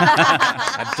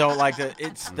 I don't like it.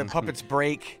 It's the puppets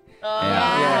break.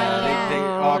 Yeah, they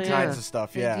all yeah. kinds of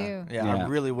stuff. They Yeah. do. Yeah, Yeah. I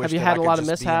really wish. Have you that had I a could lot of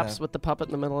just be in mishaps a- with the puppet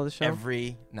in the middle of the show?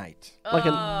 every night? Like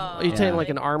are you saying like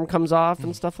an arm comes off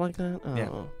and stuff like that? Oh. Yeah,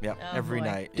 yeah, Oh, every boy.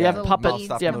 night. Do you have yeah. puppet? Mouth Do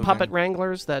stop you have moving. puppet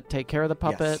wranglers that take care of the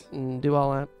puppet and do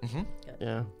all that? Mhm.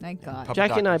 Yeah. Thank God. Puppet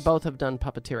Jackie and I doctors. both have done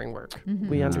puppeteering work.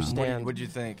 We understand. What'd you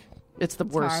think? It's the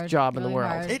worst hard, job in the really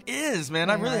world. hard. It is,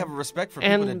 man. I really have a respect for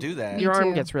And people that do that. your arm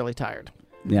too. gets really tired.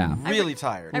 Yeah. Really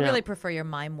tired. I Yeah. really prefer your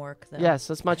mime work, though. Yes,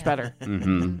 it's much better.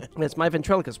 hmm It's my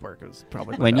ventriloquist work is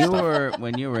probably my When best you stuff.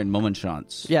 were in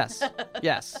Mummenschanz, Yes,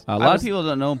 yes. a I lot was- of people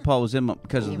don't know Paul was in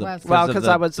because He of the was. Well, because because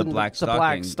I was the in black the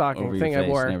black stocking over thing your I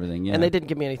face wore, and everything. Yeah. and they didn't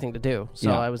give me anything to do,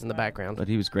 so Yeah. I was in the background. But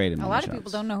he was great in A lot of Mummenschanz.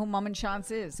 people don't know who Mum and Chance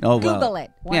is. Oh, Google well.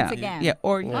 it once yeah. again. Yeah,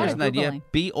 or Yeah. here's an idea: Googling.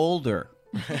 be older.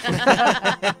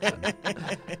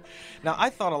 Now, I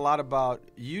thought a lot about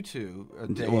you two.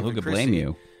 Dave Well, who and could Chrissy, blame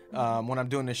you? when I'm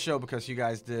doing this show because you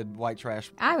guys did White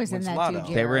Trash. I was in that too, Winslow.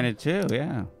 Jerry. They were in it too.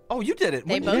 Yeah, Oh, you did it.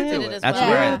 They When both did you did do it as That's well.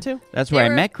 We're where in it too. that's They where I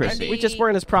were met in Chrissy. We just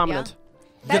weren't as prominent.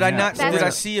 Did I That's- not? Did I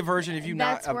that's- see a version of you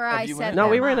That's not? where of I you in said it? No,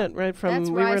 we that, were in Mom. it right from. That's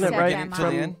we where were I in it said right that, to the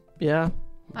Mom. end. Yeah.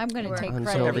 I'm going to take Until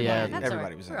credit for the that. end. That's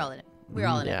Everybody all was right. there. We're all in it. We were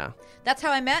all in it. Yeah. That's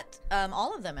how I met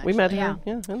all of them, actually. We met Yeah. her.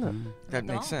 Yeah, in that. That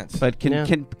makes sense. But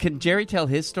can Jerry tell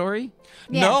his story?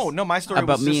 No, my story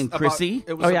About was me just and Chrissy? About,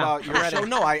 it was Oh, yeah. about your Right. show.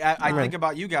 No, I think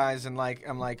about you guys and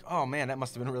I'm like, oh man, that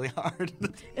must have been really hard.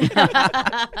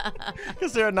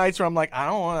 Because there are nights where I'm like, I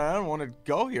don't want to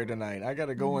go here tonight. I got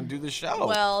to go and do the show.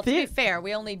 Well, to be fair,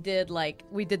 we only did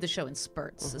we did the show in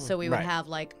spurts. So we would Right. have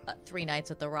 3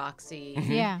 nights at the Roxy.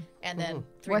 Yeah. And then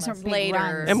 3 Wasn't months big later.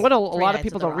 runs. And what a 3 lot of nights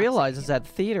people at the don't realize Roxy. is that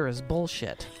theater is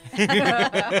bullshit.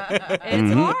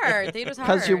 It's hard. Theater's hard.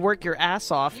 Because you work your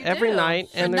ass off You every do. night,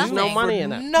 For and there's no nothing. money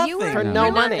in it. Nothing. For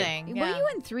no money. Nothing. Were you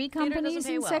in 3 Theater doesn't companies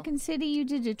pay in well. Second City? You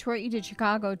did Detroit, you did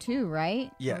Chicago too,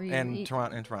 right? Yeah, Or and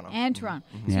Toronto. And Toronto. And Toronto.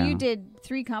 So Yeah. you did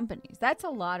 3 companies. That's a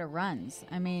lot of runs.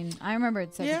 I mean, I remember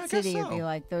at Second Yeah, I guess City, it'd so. be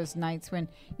like those nights when,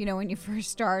 when you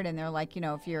first start and they're like,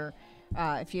 if you're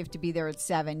if you have to be there at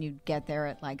 7, you get there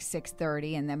at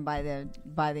 6:30, and then by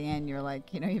the end, you're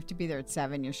like, you have to be there at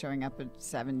 7. You're showing up at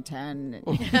 7:10.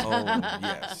 Oh,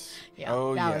 yes. Yeah.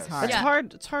 Oh, That yes. was hard. It's Yeah.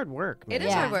 hard. It's hard work. Man. It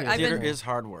is Yeah. hard work. Theater is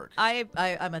hard work.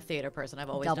 I'm a theater person. I've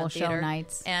always Double done show theater.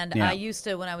 nights. And Yeah. I used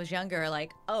to, when I was younger,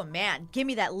 oh man, give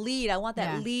me that lead. I want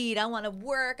that Yeah. lead. I want to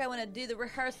work. I want to do the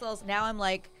rehearsals. Now I'm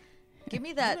like, give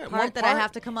me that Yeah, one part that I part.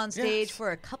 have to come on stage Yes.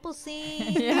 for a couple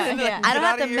scenes. Yeah. I don't Get have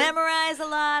outta to here. memorize a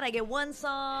lot. I get one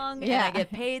song, and Yeah. I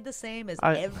get paid the same as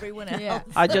I- everyone else. Yeah.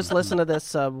 I just listened to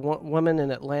this woman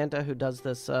in Atlanta who does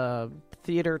this the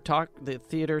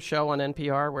theater show on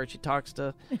NPR where she talks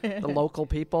to the local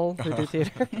people who do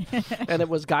theater. And it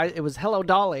was Hello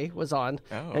Dolly was on,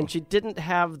 Oh. and she didn't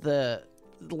have the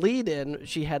lead in.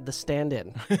 She had the stand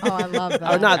in. Oh, I love that.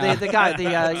 Oh no, the guy,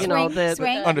 the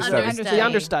Swing? Understudy. the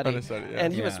understudy. Understudy, yeah.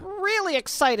 And he was Yeah. really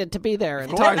excited to be there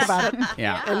and talk about it.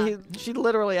 Yeah. And she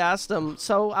literally asked him,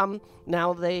 so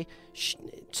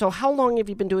so how long have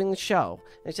you been doing the show?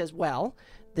 And he says, well,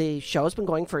 the show's been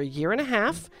going for a year and a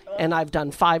half, and I've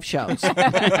done 5 shows. And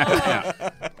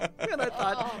I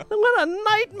thought, what a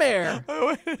nightmare.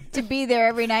 To be there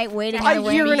every night waiting A in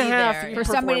the year wings and a half. there. you for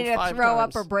somebody to performed 5 throw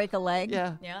times. up or break a leg.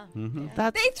 Yeah. Yeah.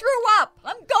 That's, They threw up.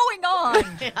 I'm going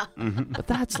on. but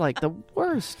that's like the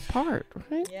worst part,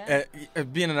 right? Yeah.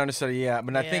 Being an understudy, yeah.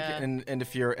 But I think, Yeah. and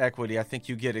if you're equity, I think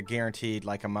you get a guaranteed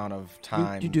amount of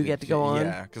time. You do get to go on?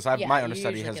 Yeah, because Yeah, my you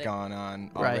understudy usually has get it. gone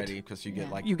on Right. already. Because you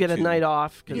get You get a 2. night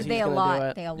off because Because he's they going to do allot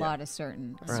it. they allot a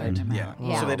certain Right. amount. Yeah.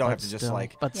 Yeah. So they don't But have to just still-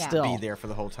 but Yeah. still, be there for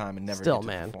the whole time and never. still, get to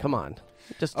man, perform. come on,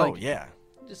 just Oh like yeah,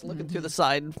 just looking through the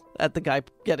side at the guy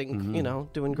getting,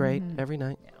 doing great every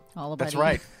night. All about that's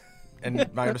right. And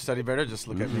my understudy better just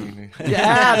look at me.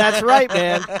 Yeah, that's right,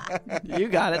 man. You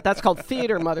got it. That's called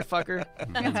theater, motherfucker.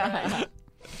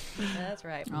 That's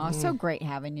right. Oh, so great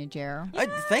having you, Jer.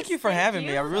 Thank you for having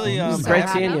me. I really It's So great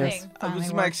happy seeing you. this It finally was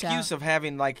my worked excuse out. of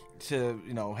having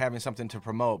having something to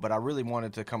promote, but I really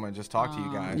wanted to come and just talk to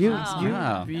you guys.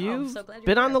 Wow. You've so glad you're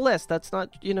been on here. the list. That's not,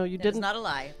 you It's didn't. not a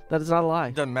lie. That is not a lie.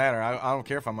 It doesn't matter. I don't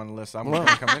care if I'm on the list. I'm Well,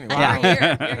 going to come anyway. Yeah. You're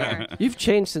here. You're here. You've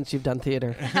changed since you've done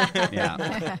theater.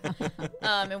 Yeah.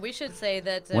 And we should say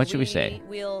that What should we say?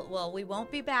 we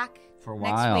won't be back For a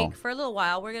next while. week for a little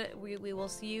while. We will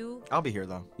see you. I'll be here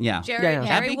though. Yeah. Jerry, Yeah. Jerry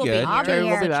That'd be will good. be I'll here. be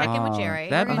here. We'll be back. Check in with Oh, Jerry.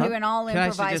 that- We're gonna do an all Can I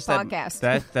improvised suggest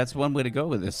podcast. That's one way to go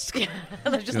with this.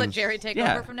 Just let Jerry take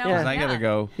Yeah. over from now Yeah. on. I gotta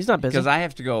go. He's not busy. Because I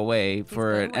have to go away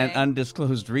for going an away.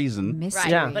 undisclosed reason Mystery.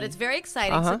 Right, Yeah. but it's very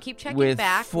exciting. Uh-huh. So keep checking with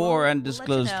back. 4 We'll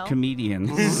undisclosed let you know.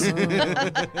 comedians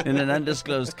in an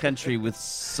undisclosed country with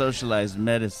socialized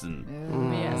medicine.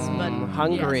 Yes, but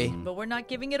Hungry. yes, but we're not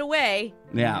giving it away.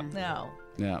 Yeah. No.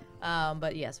 Yeah.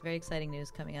 But yes, very exciting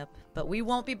news coming up. But we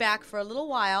won't be back for a little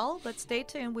while. But stay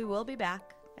tuned. We will be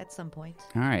back at some point.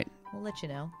 All right. We'll let you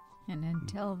know. And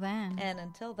until then. And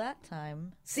until that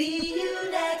time. See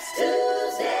you next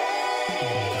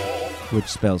Tuesday. Which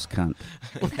spells cunt.